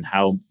patterns and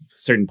how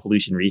certain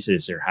pollution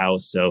reaches your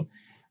house. So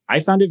I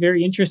found it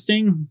very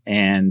interesting,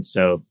 and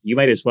so you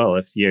might as well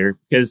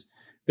because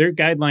there are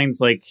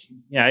guidelines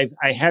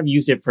I have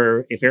used it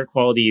for if air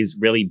quality is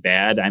really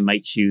bad, I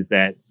might choose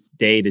that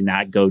day to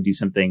not go do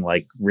something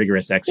like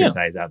rigorous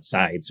exercise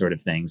outside sort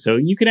of thing. So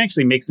you can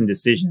actually make some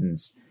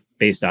decisions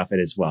based off it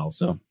as well.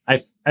 So I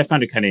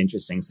found it kind of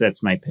interesting. So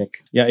that's my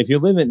pick. Yeah, if you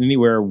live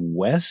anywhere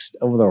west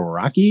of the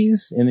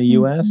Rockies in the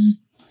U.S.,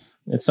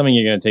 it's something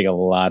you're going to take a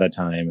lot of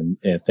time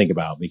and think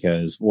about,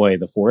 because boy,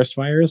 the forest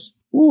fires,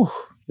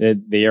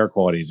 the air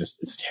quality is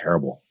it's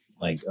terrible.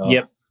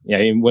 Yep. Yeah,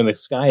 I mean, when the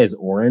sky is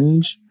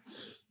orange,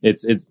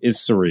 it's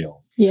surreal.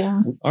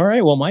 Yeah. All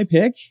right. Well, my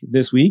pick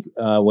this week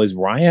was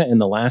Raya and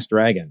the Last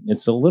Dragon.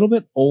 It's a little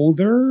bit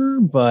older,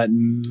 but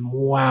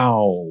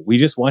wow. We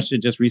just watched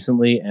it just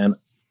recently, and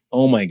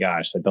oh my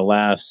gosh, the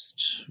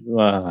last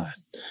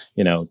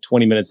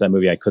 20 minutes of that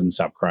movie, I couldn't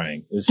stop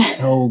crying. It was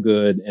so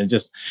good. And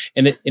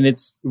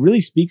it's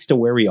really speaks to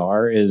where we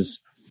are as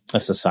a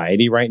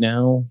society right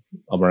now,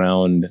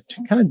 around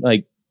kind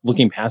of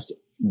looking past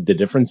the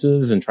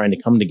differences and trying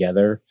to come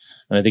together.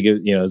 And I think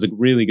it's a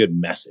really good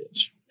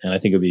message. And I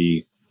think it'd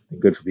be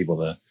good for people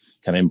to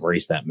kind of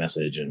embrace that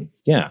message, and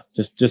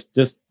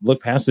just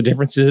look past the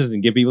differences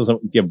and give people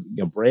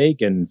a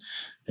break and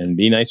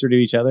be nicer to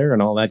each other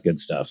and all that good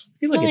stuff. I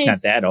feel like It's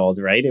not that old,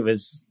 right?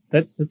 That's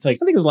like,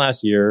 I think it was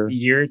last year,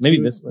 maybe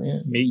two, this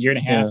one, maybe year and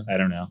a half. Yeah. I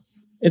don't know.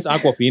 It's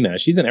Awkwafina.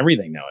 She's in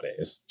everything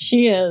nowadays.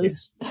 She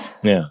is.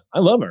 Yeah. I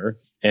love her.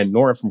 And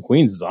Nora from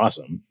Queens is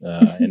awesome.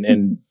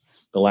 And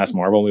the last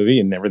Marvel movie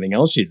and everything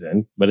else she's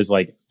in, but it's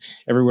like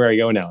everywhere I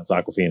go now, it's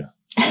Awkwafina.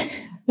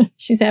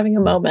 She's having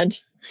a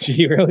moment.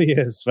 She really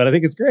is, but I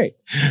think it's great.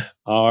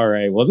 All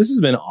right. Well, this has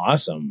been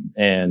awesome.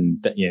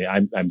 And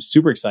I'm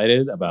super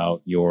excited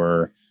about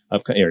your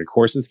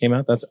courses came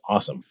out. That's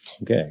awesome.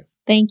 Okay.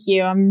 Thank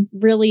you. I'm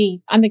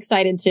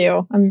excited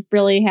too. I'm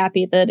really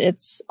happy that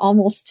it's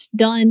almost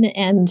done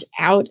and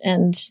out,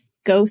 and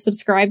go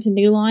subscribe to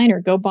New Line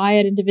or go buy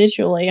it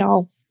individually.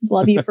 I'll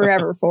love you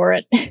forever for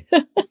it.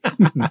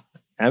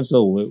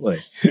 Absolutely.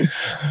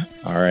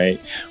 All right.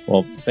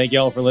 Well, thank you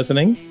all for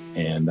listening,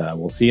 and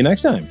we'll see you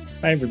next time.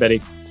 Bye,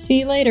 everybody. See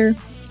you later.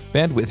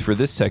 Bandwidth for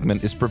this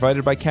segment is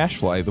provided by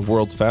CacheFly, the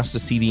world's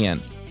fastest CDN.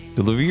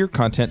 Deliver your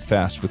content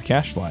fast with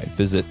CacheFly.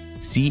 Visit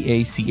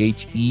CacheFly.com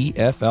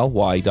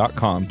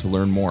to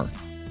learn more.